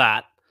got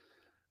that,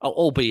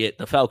 albeit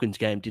the Falcons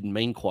game didn't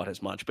mean quite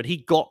as much, but he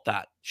got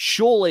that.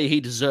 Surely he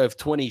deserved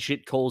 20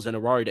 shit calls in a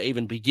row to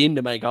even begin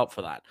to make up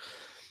for that.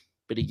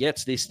 But he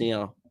gets this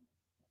now.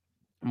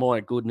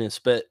 My goodness.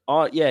 But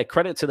yeah,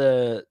 credit to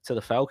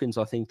the Falcons.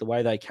 I think the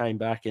way they came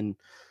back, and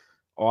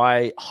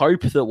I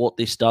hope that what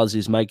this does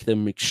is make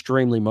them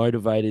extremely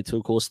motivated to,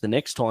 of course, the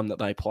next time that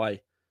they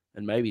play,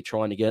 and maybe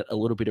trying to get a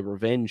little bit of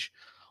revenge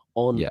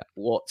on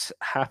what's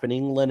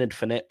happening. Leonard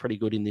Fournette pretty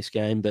good in this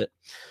game, but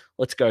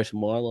let's go to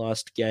my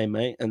last game,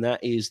 mate, and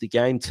that is the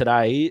game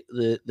today,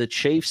 the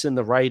Chiefs and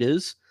the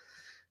Raiders,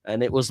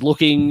 and it was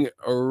looking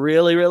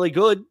really, really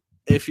good.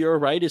 If you're a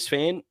Raiders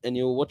fan and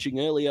you were watching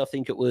earlier, I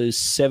think it was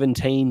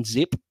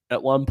 17-0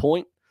 at one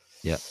point.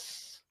 Yeah.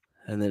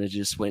 And then it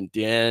just went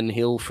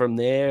downhill from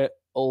there,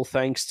 all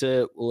thanks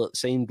to, well, it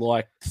seemed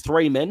like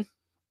 3 men.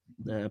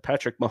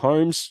 Patrick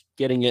Mahomes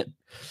getting it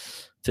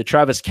to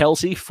Travis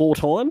Kelce 4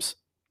 times.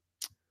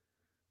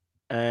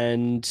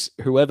 And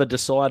whoever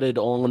decided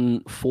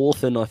on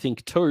 4th and I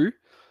think 2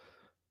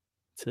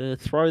 to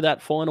throw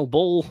that final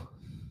ball,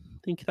 I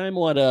think they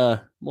might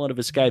have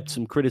escaped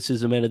some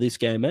criticism out of this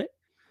game, mate.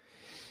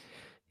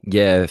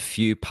 Yeah, a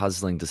few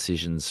puzzling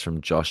decisions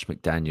from Josh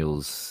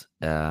McDaniels.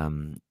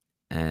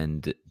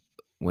 And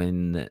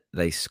when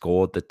they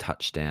scored the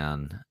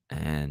touchdown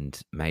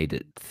and made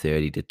it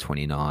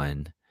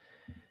 30-29,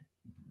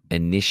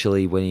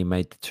 initially when he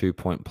made the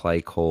 2-point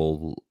play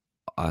call,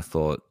 I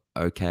thought,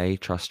 okay,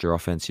 trust your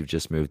offense, you've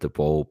just moved the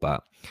ball.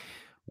 But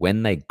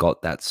when they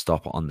got that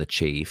stop on the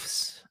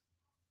Chiefs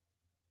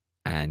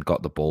and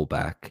got the ball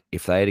back,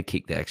 if they had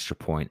kicked the extra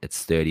point,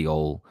 it's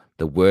 30-all.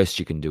 The worst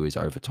you can do is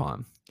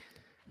overtime.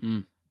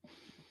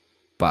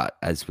 But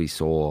as we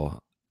saw,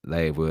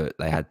 they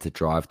had to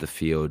drive the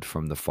field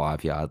from the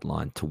 5-yard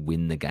line to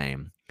win the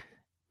game,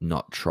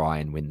 not try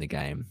and win the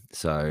game.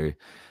 So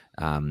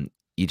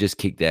you just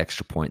kick the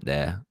extra point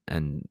there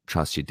and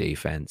trust your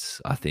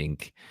defense. I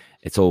think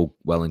it's all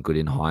well and good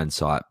in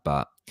hindsight,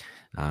 but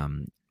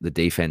the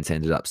defense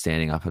ended up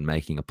standing up and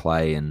making a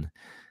play, and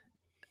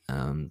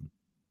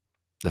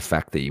the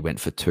fact that you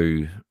went for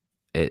 2,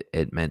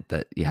 it meant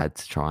that you had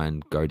to try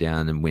and go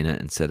down and win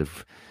it instead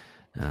of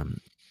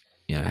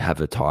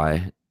have a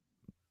tie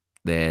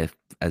there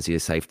as your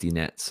safety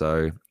net.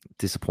 So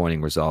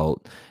disappointing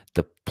result.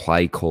 The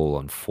play call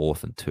on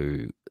 4th and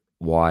 2.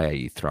 Why are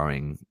you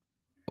throwing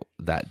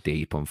that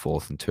deep on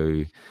 4th and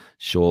 2?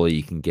 Surely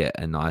you can get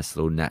a nice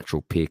little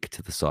natural pick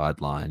to the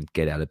sideline,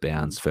 get out of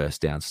bounds,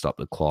 first down, stop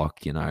the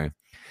clock.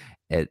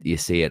 You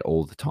see it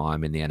all the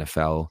time in the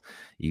NFL.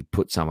 You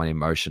put someone in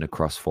motion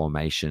across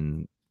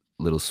formation,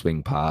 little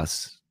swing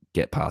pass,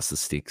 get past the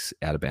sticks,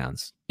 out of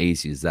bounds.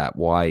 Easy as that.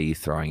 Why are you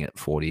throwing it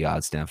 40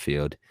 yards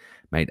downfield?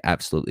 Made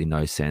absolutely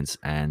no sense.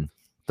 And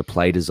the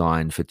play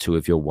design for 2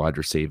 of your wide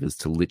receivers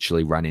to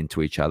literally run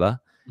into each other,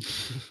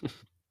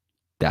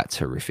 that's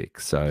horrific.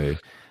 So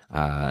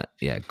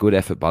Yeah, good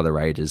effort by the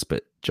Raiders,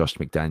 but Josh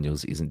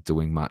McDaniels isn't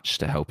doing much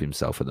to help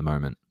himself at the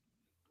moment.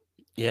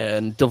 Yeah,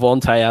 and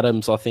Devontae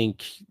Adams, I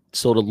think,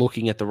 sort of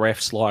looking at the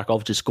refs like,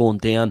 I've just gone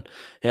down.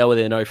 How were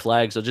there no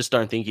flags? I just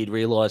don't think he'd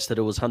realised that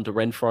it was Hunter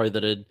Renfrow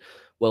that had,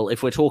 well,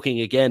 if we're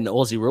talking again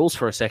Aussie rules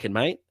for a second,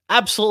 mate,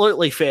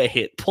 absolutely fair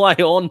hit. Play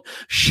on,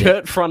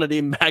 shirt fronted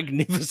him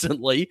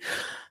magnificently.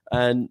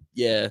 And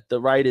yeah,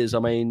 the Raiders, I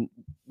mean,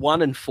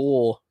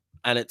 1-4,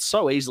 and it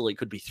so easily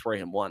could be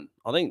 3-1.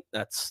 I think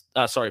that's,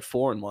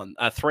 4-1,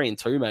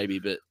 3-2 maybe,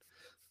 but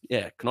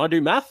yeah, can I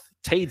do math?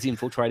 Teed's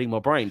infiltrating my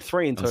brain.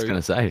 3-2. I was going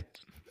to say.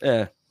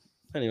 Yeah.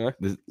 Anyway.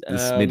 The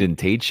Smid and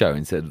Teed show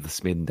instead of the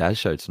Smid and Daz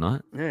show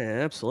tonight.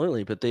 Yeah,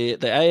 absolutely. But the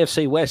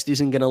AFC West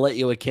isn't going to let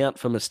you account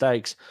for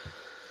mistakes.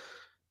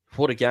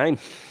 What a game.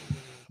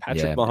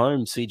 Patrick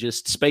Mahomes, he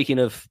just, speaking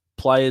of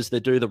players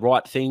that do the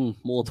right thing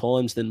more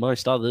times than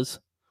most others,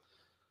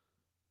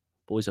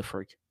 boy's a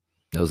freak.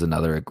 There was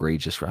another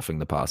egregious roughing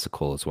the passer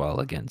call as well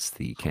against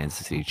the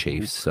Kansas City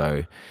Chiefs.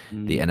 So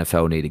the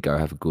NFL need to go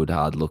have a good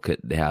hard look at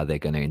how they're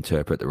going to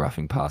interpret the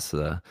roughing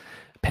passer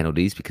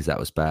penalties, because that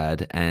was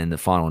bad. And the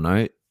final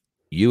note,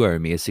 you owe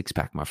me a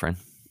 6-pack, my friend.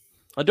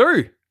 I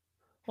do.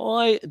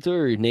 Now,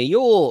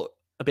 you're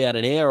about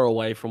an hour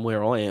away from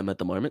where I am at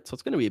the moment, so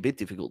it's going to be a bit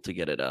difficult to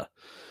get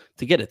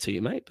it to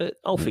you, mate, but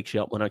I'll fix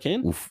you up when I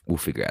can. We'll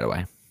figure out a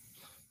way.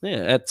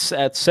 Yeah, at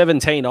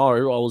 17-0,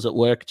 I was at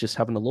work just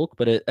having a look,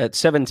 but at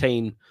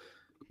 17-0,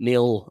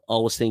 I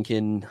was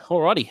thinking,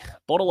 alrighty,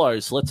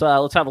 Bottle-O's, let's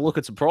have a look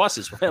at some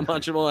prices. How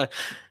much am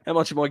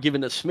I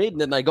giving to Smid? And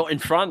then they got in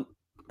front,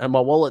 and my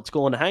wallet's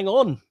gone, hang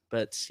on.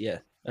 But yeah,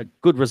 a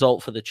good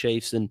result for the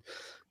Chiefs, and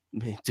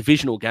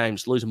divisional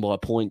games losing by a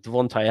point.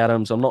 Devontae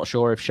Adams, I'm not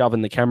sure if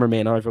shoving the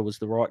cameraman over was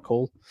the right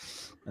call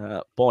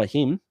by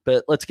him.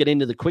 But let's get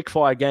into the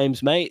quickfire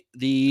games, mate.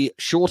 The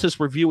shortest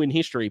review in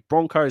history: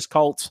 Broncos,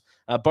 Colts.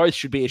 Both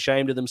should be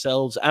ashamed of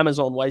themselves.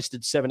 Amazon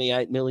wasted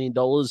 $78 million,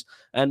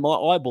 and my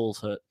eyeballs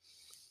hurt.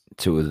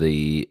 Two of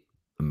the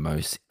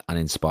most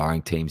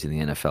uninspiring teams in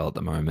the NFL at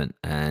the moment,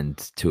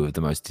 and two of the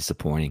most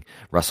disappointing.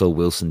 Russell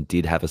Wilson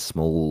did have a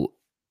small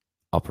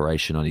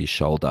operation on his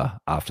shoulder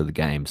after the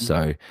game,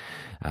 so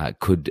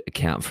could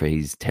account for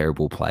his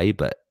terrible play,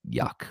 but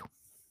yuck.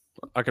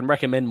 I can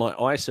recommend my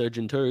eye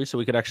surgeon too, so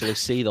we could actually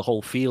see the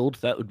whole field.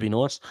 That would be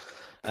nice.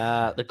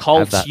 The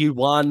Colts, you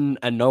won,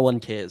 and no one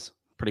cares.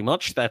 Pretty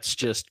much. That's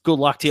just good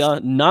luck to you.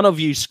 None of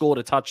you scored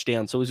a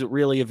touchdown. So is it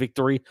really a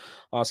victory?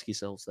 Ask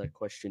yourselves that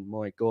question.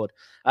 My God.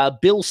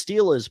 Bill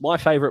Steelers, my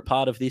favorite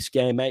part of this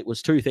game, mate,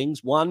 was two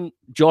things. One,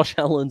 Josh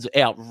Allen's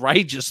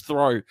outrageous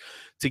throw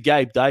to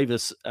Gabe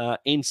Davis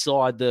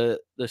inside the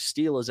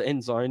Steelers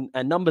end zone.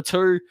 And number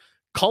two,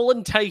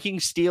 Colin taking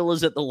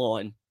Steelers at the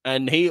line.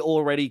 And he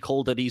already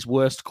called it his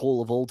worst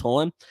call of all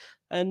time.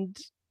 And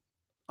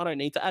I don't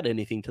need to add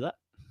anything to that.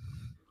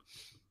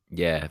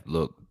 Yeah,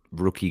 look,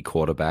 rookie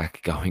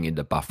quarterback going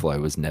into Buffalo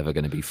was never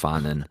going to be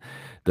fun, and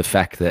the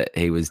fact that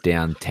he was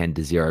down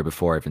 10-0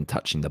 before even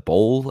touching the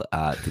ball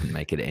didn't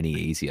make it any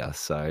easier.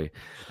 So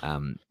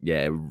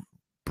yeah,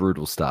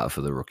 brutal start for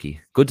the rookie.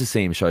 Good to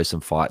see him show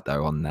some fight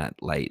though on that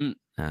late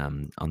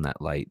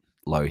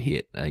low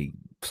hit. He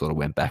sort of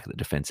went back at the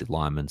defensive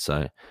lineman,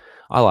 so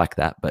I like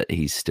that, but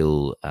he's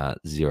still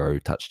 0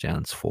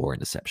 touchdowns, 4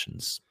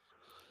 interceptions.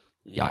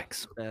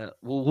 Yikes.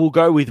 We'll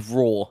go with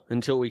raw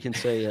until we can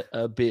see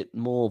a bit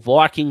more.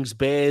 Vikings,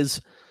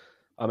 Bears.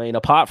 I mean,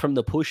 apart from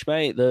the push,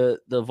 mate, the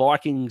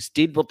Vikings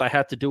did what they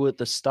had to do at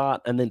the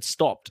start and then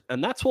stopped.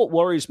 And that's what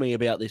worries me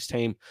about this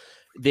team.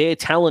 Their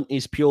talent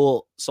is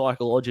pure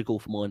psychological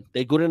for mine.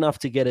 They're good enough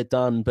to get it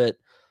done, but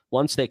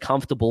once they're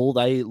comfortable,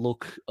 they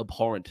look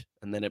abhorrent.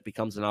 And then it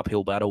becomes an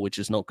uphill battle, which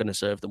is not going to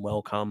serve them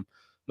well come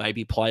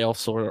maybe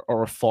playoffs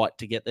or a fight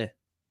to get there.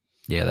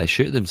 Yeah, they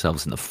shoot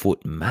themselves in the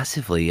foot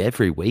massively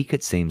every week,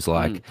 it seems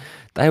like.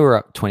 They were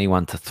up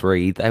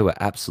 21-3. They were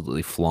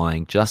absolutely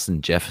flying.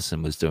 Justin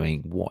Jefferson was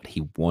doing what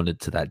he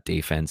wanted to that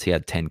defense. He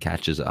had 10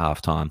 catches at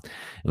halftime.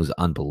 It was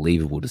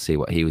unbelievable to see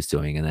what he was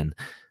doing. And then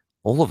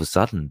all of a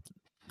sudden,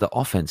 the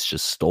offense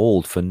just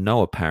stalled for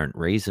no apparent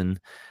reason.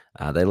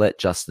 They let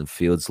Justin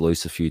Fields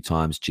loose a few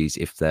times. Geez,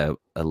 if the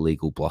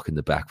illegal block in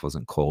the back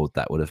wasn't called,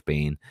 that would have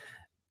been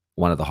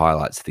one of the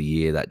highlights of the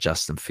year, that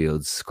Justin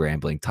Fields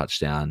scrambling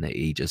touchdown.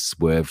 He just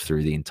swerved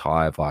through the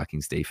entire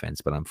Vikings defense,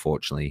 but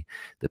unfortunately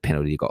the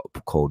penalty got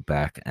called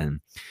back,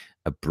 and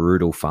a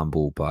brutal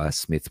fumble by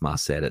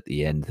Smith-Marsette at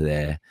the end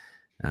there.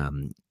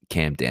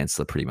 Cam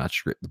Dantzler pretty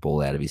much ripped the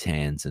ball out of his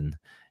hands, and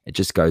it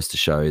just goes to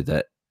show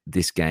that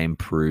this game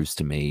proves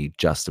to me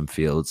Justin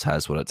Fields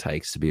has what it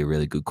takes to be a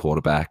really good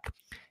quarterback.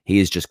 He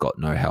has just got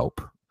no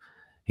help.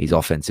 His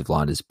offensive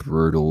line is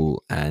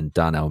brutal, and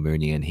Darnell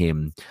Mooney and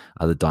him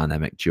are the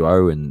dynamic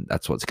duo, and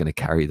that's what's going to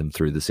carry them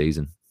through the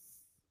season.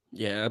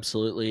 Yeah,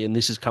 absolutely. And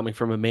this is coming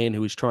from a man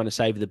who is trying to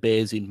save the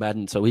Bears in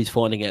Madden, so he's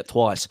finding out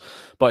twice,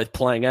 both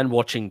playing and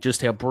watching,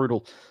 just how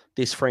brutal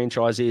this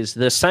franchise is.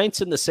 The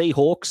Saints and the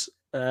Seahawks,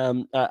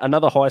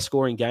 another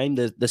high-scoring game.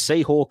 The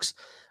Seahawks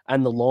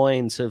and the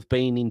Lions have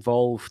been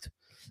involved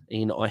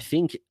in, I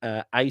think,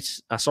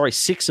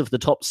 six of the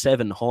top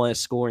 7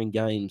 highest scoring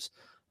games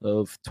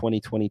of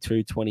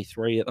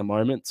 2022-23 at the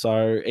moment.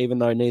 So even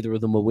though neither of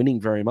them are winning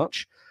very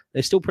much,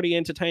 they're still pretty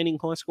entertaining,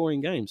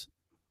 high-scoring games.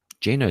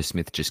 Geno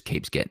Smith just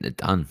keeps getting it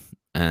done,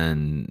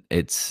 and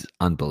it's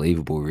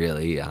unbelievable,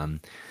 really.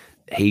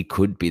 He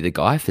could be the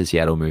guy for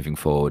Seattle moving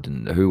forward,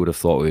 and who would have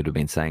thought we would have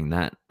been saying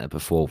that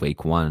before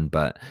week 1?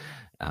 But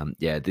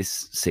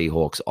this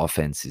Seahawks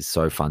offense is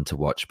so fun to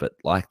watch, but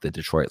like the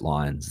Detroit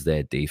Lions,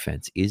 their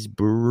defense is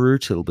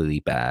brutally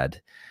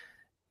bad.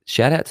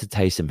 Shout out to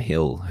Taysom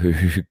Hill,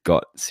 who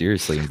got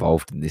seriously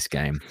involved in this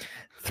game.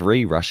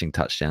 3 rushing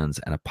touchdowns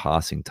and a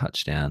passing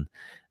touchdown.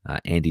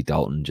 Andy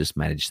Dalton just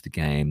managed the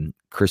game.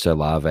 Chris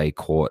Olave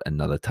caught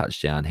another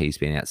touchdown. He's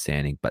been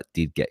outstanding, but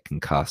did get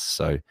concussed.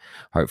 So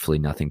hopefully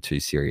nothing too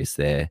serious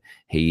there.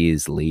 He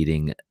is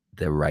leading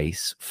the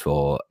race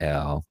for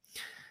our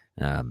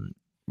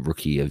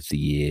rookie of the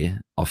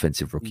year,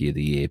 offensive rookie of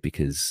the year,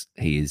 because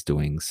he is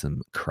doing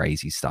some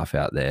crazy stuff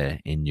out there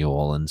in New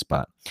Orleans.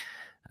 But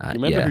you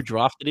remember who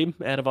drafted him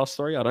out of us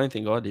 3? I don't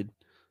think I did.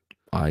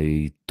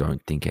 I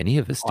don't think any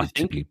of us did,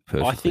 to be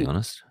perfectly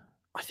honest.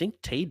 I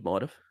think Teed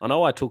might have. I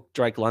know I took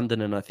Drake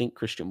London and I think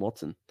Christian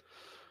Watson.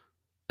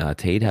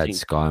 Teed had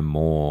Sky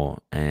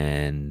Moore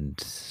and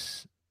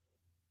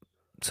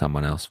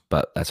someone else,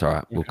 but that's all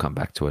right. We'll come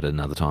back to it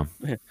another time.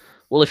 Yeah.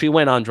 Well, if he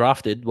went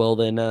undrafted, well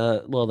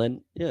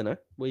then,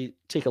 we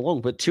tick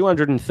along. But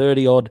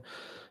 230 odd.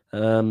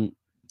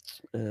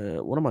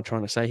 What am I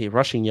trying to say here?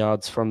 Rushing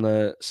yards from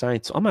the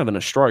Saints. I'm having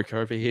a stroke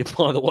over here,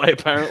 by the way,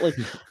 apparently.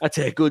 That's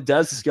how good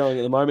Daz is going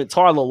at the moment.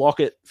 Tyler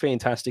Lockett,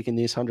 fantastic in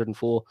this,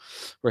 104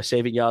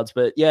 receiving yards.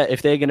 But yeah,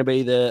 if they're going to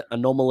be the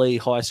anomaly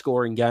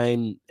high-scoring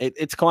game,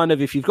 it's kind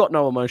of, if you've got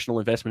no emotional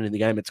investment in the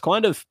game, it's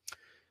kind of,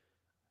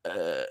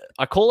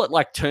 I call it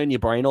like turn your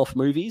brain off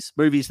movies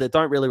that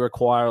don't really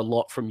require a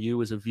lot from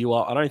you as a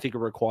viewer. I don't think it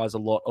requires a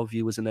lot of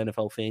you as an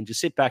NFL fan.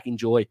 Just sit back,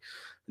 enjoy,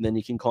 and then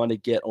you can kind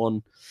of get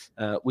on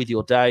with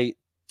your day.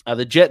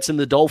 The Jets and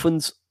the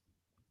Dolphins.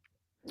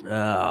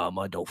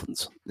 My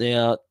Dolphins.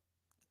 Now,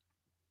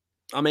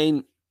 I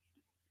mean,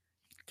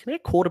 can our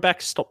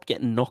quarterback stop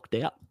getting knocked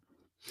out?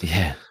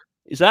 Yeah.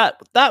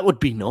 That would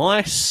be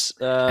nice.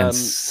 And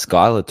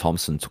Skylar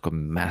Thompson took a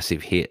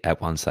massive hit at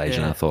one stage,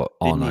 and I thought,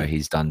 oh no,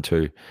 he's done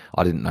too.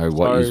 I didn't know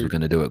what you were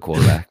going to do at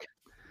quarterback.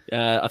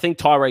 I think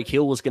Tyreek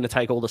Hill was going to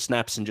take all the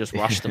snaps and just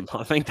rush them.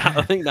 I think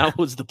that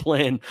was the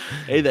plan,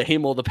 either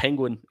him or the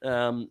Penguin.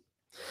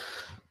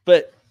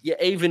 But yeah,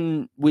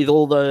 even with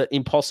all the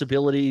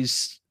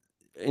impossibilities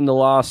in the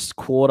last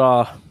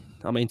quarter,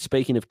 I mean,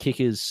 speaking of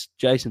kickers,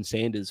 Jason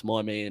Sanders,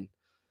 my man,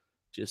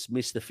 just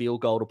missed the field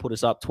goal to put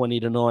us up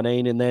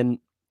 20-19. And then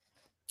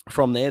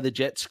from there, the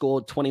Jets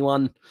scored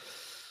 21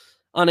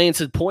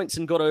 unanswered points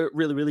and got a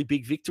really, really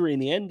big victory in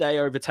the end. They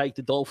overtake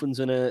the Dolphins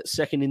in a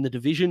second in the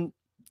division.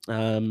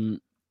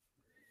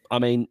 I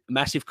mean,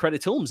 massive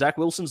credit to him. Zach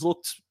Wilson's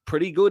looked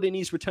pretty good in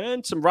his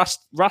return. Some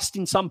rust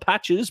in some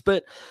patches,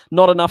 but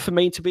not enough for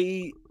me to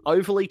be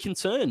overly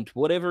concerned.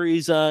 Whatever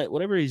he's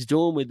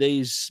doing with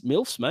these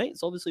MILFs, mate,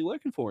 it's obviously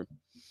working for him.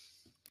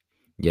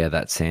 Yeah,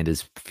 that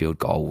Sanders field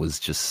goal was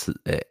just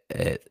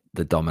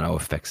the domino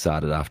effect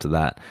started after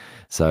that.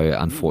 So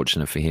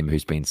unfortunate for him,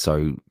 who's been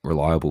so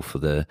reliable for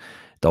the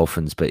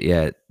Dolphins. But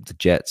yeah, the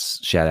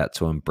Jets, shout out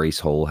to him. Breece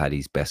Hall had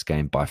his best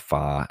game by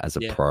far as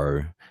a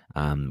pro.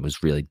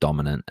 Was really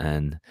dominant,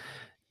 and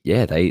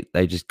yeah, they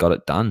just got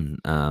it done.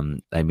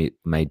 They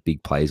made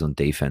big plays on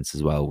defense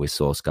as well with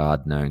Sauce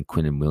Gardner and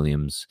Quinnen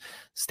Williams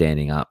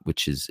standing up,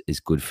 which is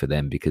good for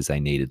them because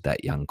they needed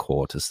that young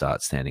core to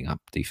start standing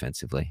up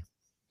defensively.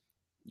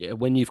 Yeah,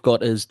 when you've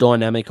got as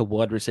dynamic a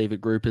wide receiver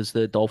group as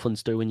the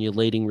Dolphins do, and your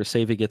leading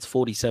receiver gets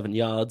 47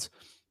 yards,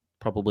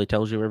 probably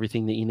tells you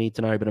everything that you need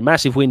to know. But a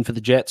massive win for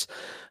the Jets,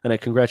 and a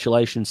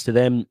congratulations to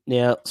them.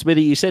 Now,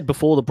 Smithy, you said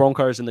before the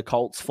Broncos and the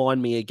Colts, find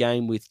me a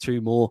game with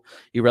 2 more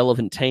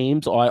irrelevant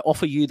teams. I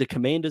offer you the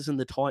Commanders and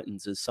the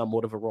Titans as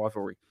somewhat of a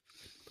rivalry.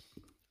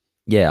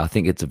 Yeah, I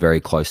think it's a very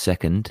close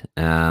second.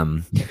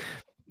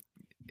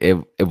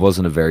 It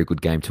wasn't a very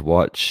good game to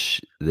watch.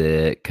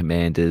 The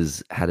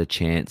Commanders had a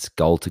chance,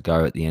 goal to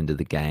go at the end of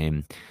the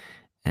game,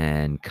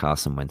 and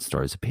Carson Wentz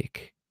throws a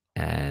pick.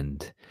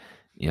 And,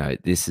 you know,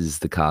 this is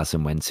the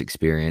Carson Wentz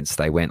experience.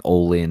 They went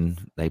all in.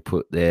 They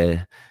put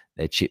their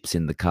chips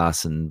in the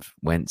Carson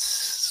Wentz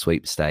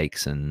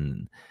sweepstakes.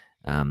 And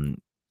Ron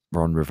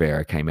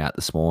Rivera came out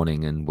this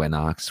morning, and when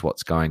asked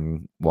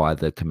why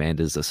the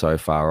Commanders are so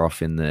far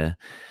off in the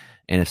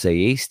NFC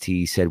East,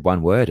 he said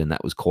one word, and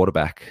that was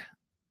quarterback.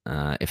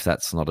 If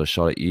that's not a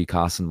shot at you,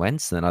 Carson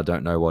Wentz, then I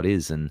don't know what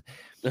is. And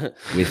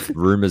with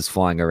rumors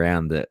flying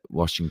around that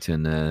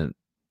Washington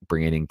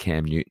bringing in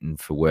Cam Newton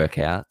for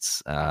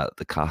workouts,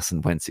 the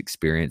Carson Wentz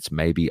experience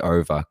may be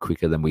over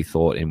quicker than we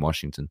thought in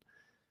Washington.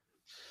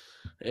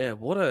 Yeah,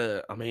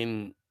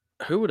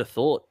 who would have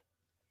thought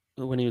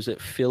when he was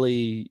at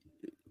Philly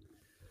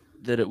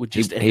that it would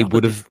just he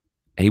would have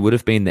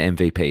been the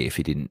MVP if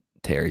he didn't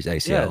tear his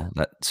ACL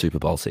that Super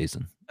Bowl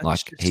season.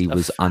 He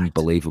was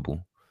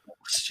unbelievable.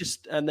 It's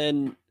just, and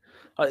then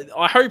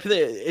I hope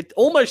that it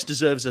almost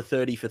deserves a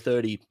 30 for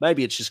 30.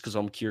 Maybe it's just because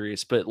I'm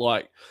curious, but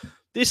like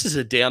this is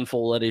a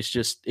downfall that is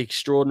just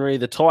extraordinary.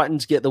 The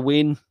Titans get the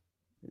win.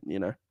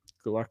 Good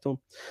luck to them,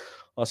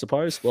 I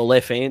suppose. Well,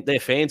 their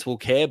fans will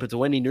care, but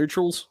do any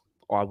neutrals?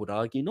 I would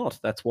argue not.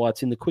 That's why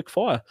it's in the quick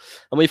fire.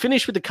 And we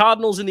finish with the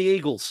Cardinals and the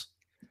Eagles.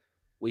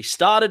 We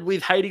started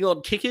with hating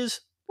on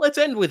kickers. Let's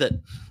end with it.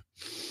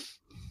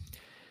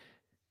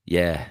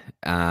 Yeah,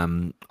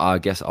 I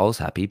guess I was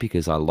happy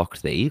because I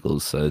locked the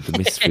Eagles, so the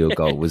missed field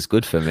goal was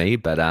good for me.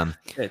 But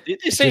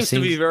it seems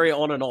to be very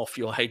on and off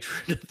your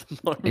hatred at the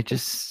moment. It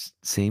just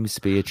seems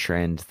to be a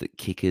trend that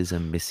kickers are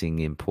missing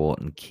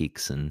important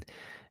kicks, and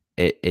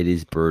it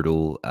is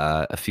brutal.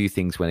 A few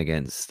things went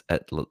against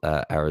at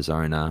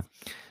Arizona.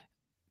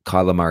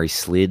 Kyler Murray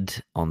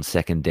slid on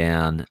second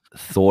down,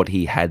 thought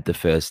he had the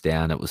first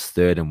down. It was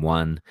 3rd and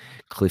 1.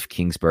 Cliff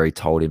Kingsbury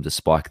told him to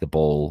spike the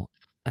ball,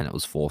 and it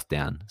was 4th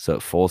down. So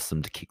it forced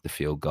them to kick the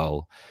field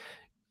goal.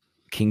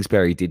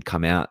 Kingsbury did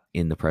come out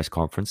in the press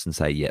conference and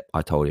say, yep,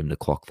 I told him to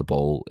clock the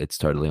ball. It's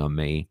totally on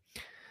me.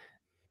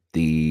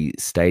 The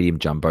stadium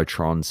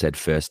jumbotron said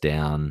first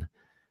down.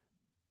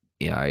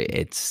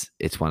 It's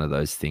one of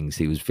those things.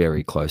 He was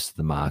very close to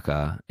the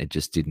marker. It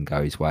just didn't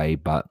go his way,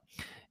 but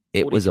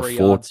it was a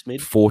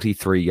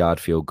 43-yard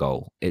field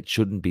goal. It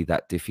shouldn't be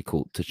that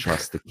difficult to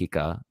trust the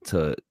kicker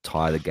to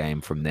tie the game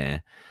from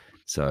there.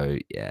 So,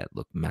 yeah,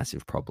 look,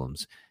 massive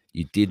problems.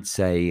 You did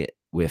say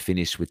we're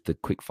finished with the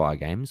quickfire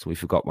games. We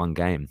forgot one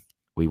game.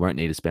 We won't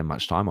need to spend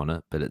much time on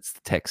it, but it's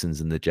the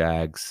Texans and the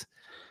Jags.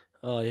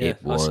 Oh, yeah.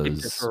 It was, I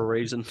skipped it for a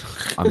reason.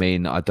 I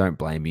mean, I don't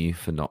blame you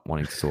for not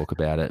wanting to talk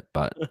about it,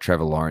 but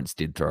Trevor Lawrence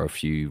did throw a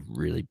few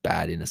really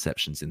bad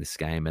interceptions in this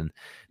game, and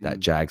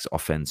that Jags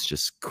offense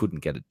just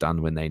couldn't get it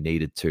done when they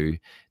needed to.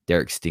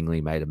 Derek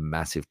Stingley made a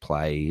massive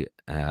play,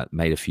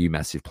 made a few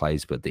massive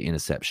plays, but the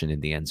interception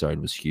in the end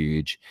zone was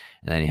huge.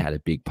 And then he had a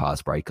big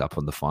pass breakup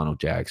on the final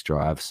Jags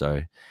drive.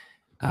 So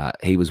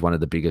he was one of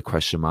the bigger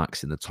question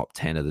marks in the top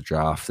 10 of the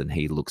draft, and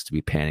he looks to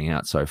be panning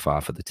out so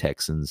far for the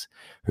Texans,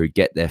 who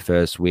get their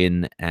first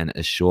win and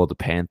assure the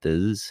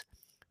Panthers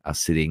are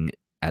sitting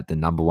at the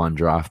number 1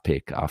 draft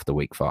pick after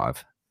week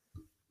 5.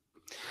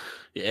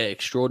 Yeah,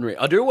 extraordinary.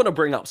 I do want to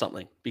bring up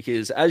something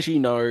because, as you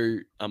know,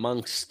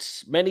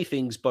 amongst many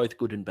things, both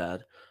good and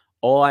bad,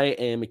 I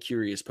am a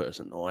curious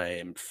person. I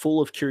am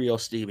full of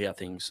curiosity about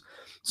things.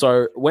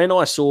 So when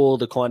I saw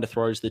the kind of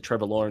throws that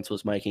Trevor Lawrence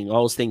was making, I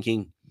was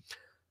thinking,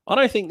 I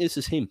don't think this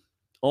is him.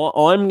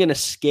 I'm going to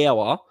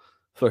scour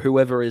for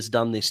whoever has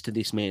done this to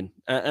this man.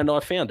 And I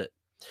found it.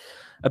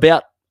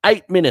 About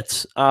 8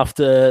 minutes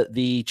after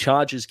the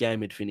Chargers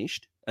game had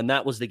finished, and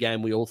that was the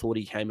game we all thought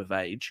he came of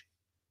age,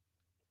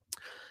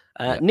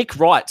 Nick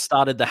Wright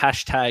started the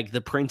hashtag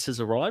The Prince Has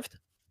Arrived.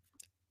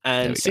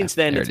 And since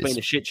then, it's been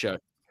a shit show.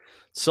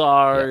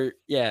 So,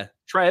 yeah,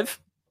 Trev.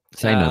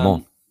 Say no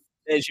more.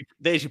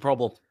 There's your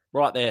problem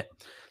right there.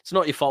 It's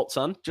not your fault,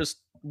 son. Just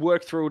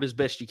work through it as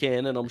best you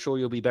can, and I'm sure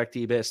you'll be back to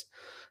your best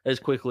as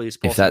quickly as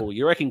possible.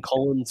 You reckon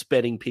Collins'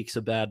 betting picks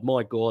are bad?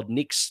 My God,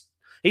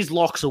 his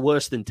locks are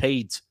worse than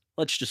Teed's.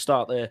 Let's just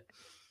start there.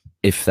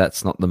 If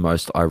that's not the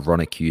most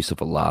ironic use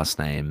of a last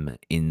name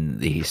in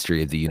the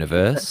history of the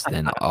universe,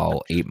 then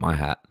I'll eat my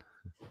hat.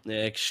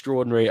 Yeah,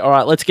 extraordinary. All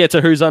right, let's get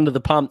to who's under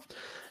the pump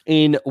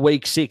in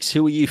week 6.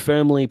 Who are you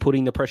firmly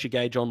putting the pressure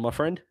gauge on, my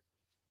friend?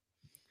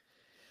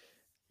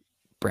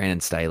 Brandon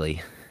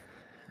Staley.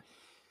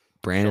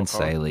 Brandon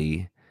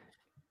Staley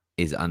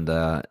is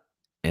under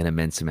an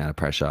immense amount of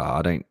pressure.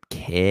 I don't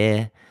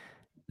care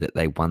that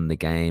they won the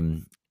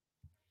game,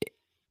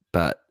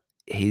 but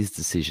his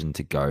decision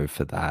to go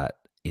for that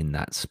in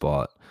that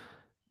spot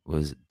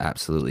was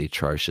absolutely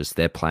atrocious.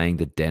 They're playing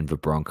the Denver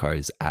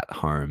Broncos at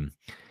home.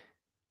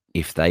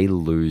 If they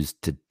lose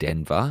to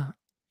Denver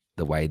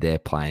the way they're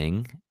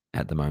playing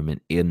at the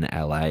moment in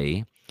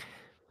LA,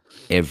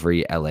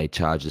 every LA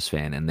Chargers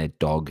fan and their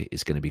dog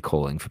is going to be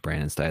calling for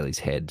Brandon Staley's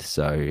head.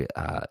 So,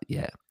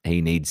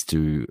 he needs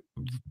to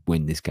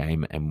win this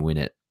game and win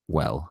it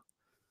well.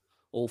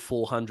 All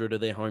 400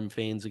 of their home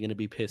fans are going to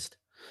be pissed.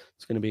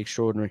 It's going to be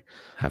extraordinary.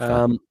 Have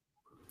fun.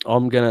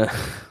 I've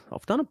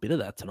done a bit of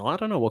that tonight. I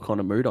don't know what kind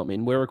of mood I'm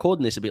in. We're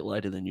recording this a bit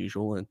later than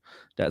usual, and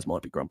Daz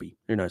might be grumpy.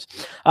 Who knows?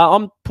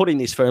 I'm putting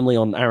this firmly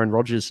on Aaron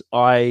Rodgers.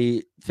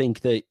 I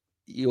think that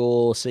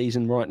your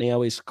season right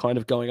now is kind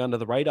of going under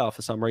the radar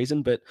for some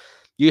reason, but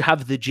you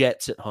have the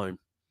Jets at home,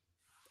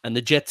 and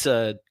the Jets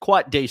are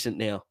quite decent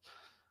now.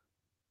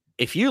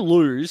 If you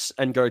lose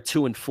and go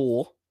 2-4,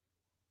 or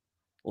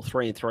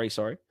 3-3,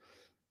 sorry,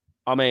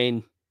 I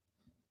mean,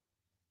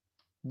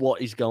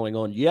 what is going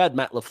on? You had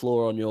Matt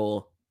LaFleur on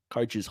your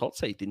coach's hot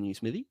seat, didn't you,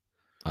 Smithy?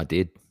 I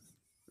did.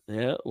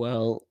 Yeah,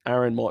 well,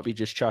 Aaron might be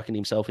just chucking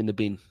himself in the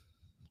bin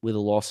with a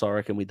loss, I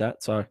reckon, with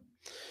that. So,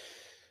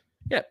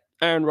 yeah,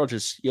 Aaron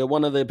Rodgers, you're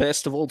one of the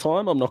best of all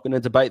time. I'm not going to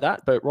debate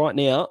that, but right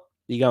now,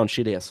 you're going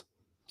shithouse.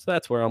 So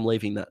that's where I'm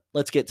leaving that.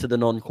 Let's get to the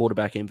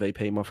non-quarterback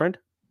MVP, my friend.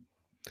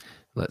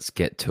 Let's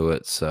get to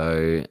it.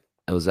 So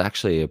it was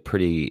actually a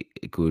pretty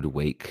good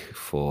week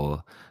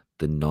for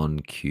the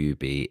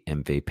non-QB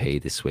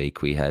MVP this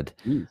week. We had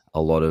Mm.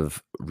 a lot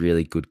of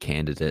really good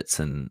candidates,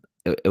 and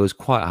it was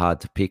quite hard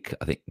to pick.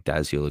 I think,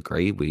 Daz, you'll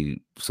agree.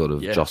 We sort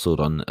of Yeah. jostled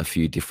on a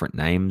few different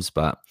names,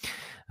 but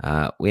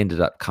we ended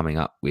up coming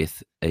up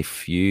with a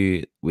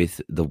few.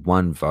 With the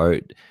one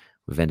vote,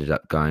 we've ended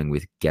up going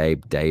with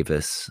Gabe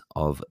Davis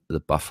of the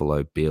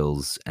Buffalo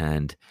Bills.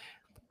 And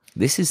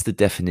this is the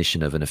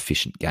definition of an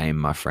efficient game,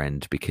 my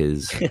friend,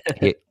 because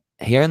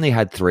he only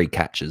had 3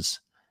 catches.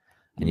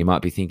 And you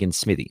might be thinking,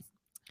 Smithy,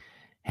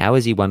 how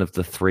is he one of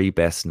the 3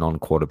 best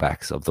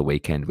non-quarterbacks of the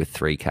weekend with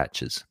 3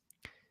 catches?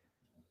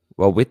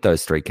 Well, with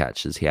those 3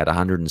 catches, he had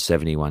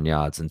 171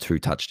 yards and 2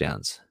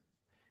 touchdowns.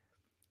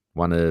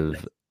 One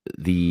of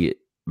the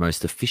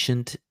most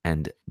efficient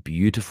and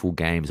beautiful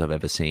games I've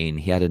ever seen.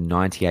 He had a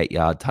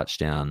 98-yard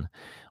touchdown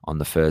on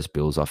the first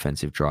Bills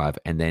offensive drive,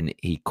 and then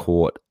he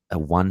caught a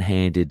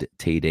one-handed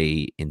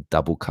TD in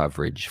double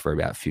coverage for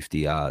about 50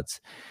 yards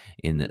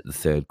in the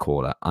third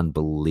quarter.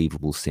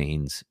 Unbelievable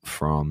scenes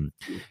from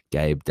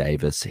Gabe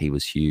Davis. He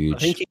was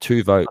huge.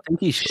 2 votes. I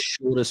think his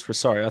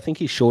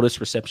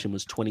shortest reception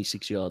was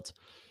 26 yards.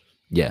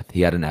 Yeah,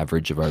 he had an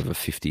average of over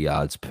 50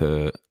 yards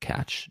per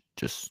catch.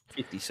 Just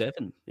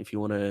 57, if you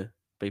want to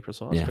be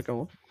precise. Yeah. But go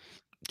on.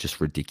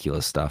 Just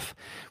ridiculous stuff.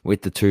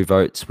 With the 2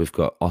 votes, we've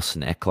got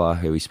Austin Eckler,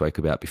 who we spoke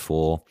about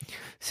before,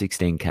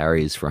 16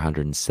 carries for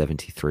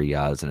 173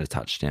 yards and a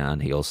touchdown.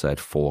 He also had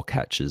 4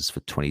 catches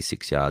for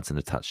 26 yards and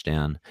a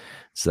touchdown.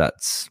 So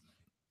that's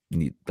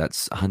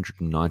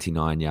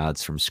 199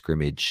 yards from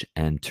scrimmage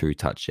and 2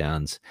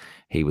 touchdowns.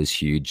 He was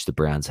huge. The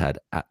Browns had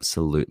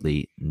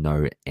absolutely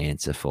no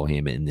answer for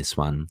him in this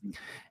one.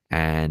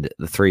 And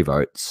the 3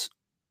 votes.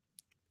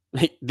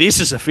 This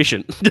is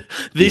efficient.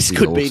 This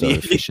could be the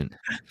efficient.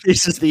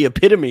 This is the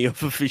epitome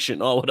of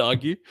efficient, I would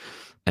argue.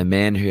 A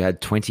man who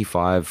had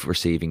 25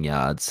 receiving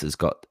yards has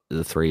got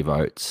the 3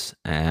 votes,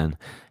 and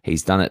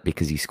he's done it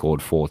because he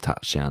scored 4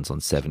 touchdowns on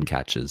 7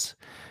 catches.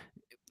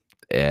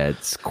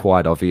 It's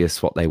quite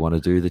obvious what they want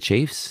to do, the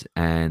Chiefs,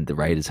 and the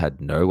Raiders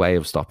had no way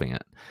of stopping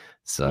it.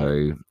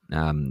 So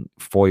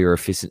for your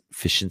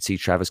efficiency,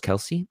 Travis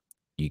Kelce,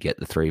 you get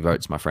the 3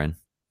 votes, my friend.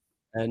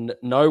 And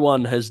no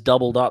one has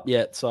doubled up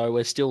yet, so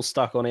we're still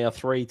stuck on our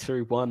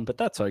 3-2-1, but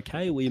that's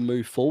okay. We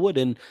move forward,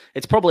 and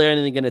it's probably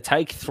only going to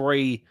take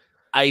 3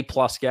 A+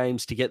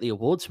 games to get the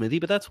award, Smithy,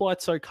 but that's why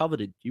it's so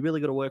coveted. You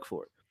really got to work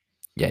for it.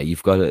 Yeah,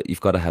 you've got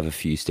to have a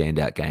few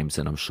standout games,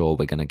 and I'm sure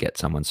we're going to get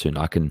someone soon.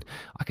 I can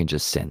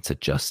just sense a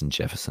Justin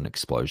Jefferson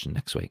explosion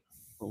next week.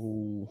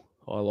 Oh,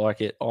 I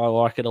like it. I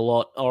like it a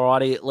lot. All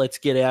righty, let's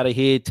get out of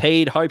here.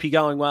 Teed, hope you're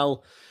going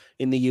well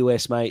in the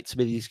US, mate.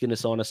 Smithy's going to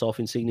sign us off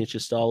in signature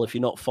style. If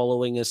you're not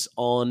following us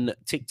on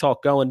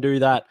TikTok, go and do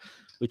that.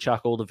 We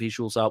chuck all the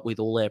visuals up with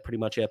all pretty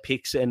much our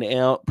picks and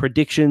our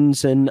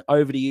predictions. And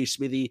over to you,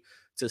 Smithy,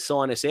 to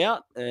sign us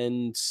out.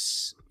 And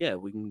yeah,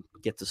 we can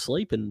get to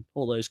sleep and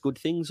all those good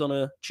things on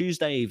a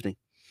Tuesday evening.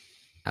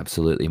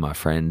 Absolutely, my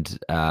friend.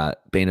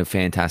 Been a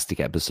fantastic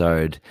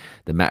episode.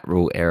 The Matt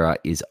Rule era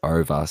is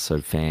over,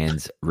 so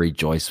fans,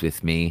 rejoice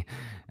with me.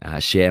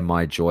 Share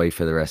my joy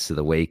for the rest of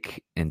the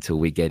week until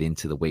we get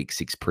into the week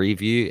 6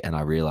 preview, and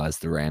I realize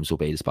the Rams will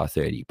beat us by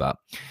 30. But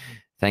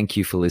thank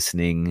you for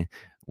listening.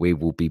 We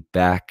will be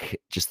back,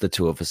 just the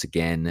 2 of us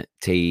again.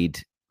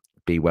 Teed,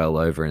 be well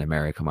over in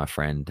America, my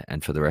friend.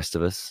 And for the rest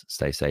of us,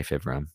 stay safe, everyone.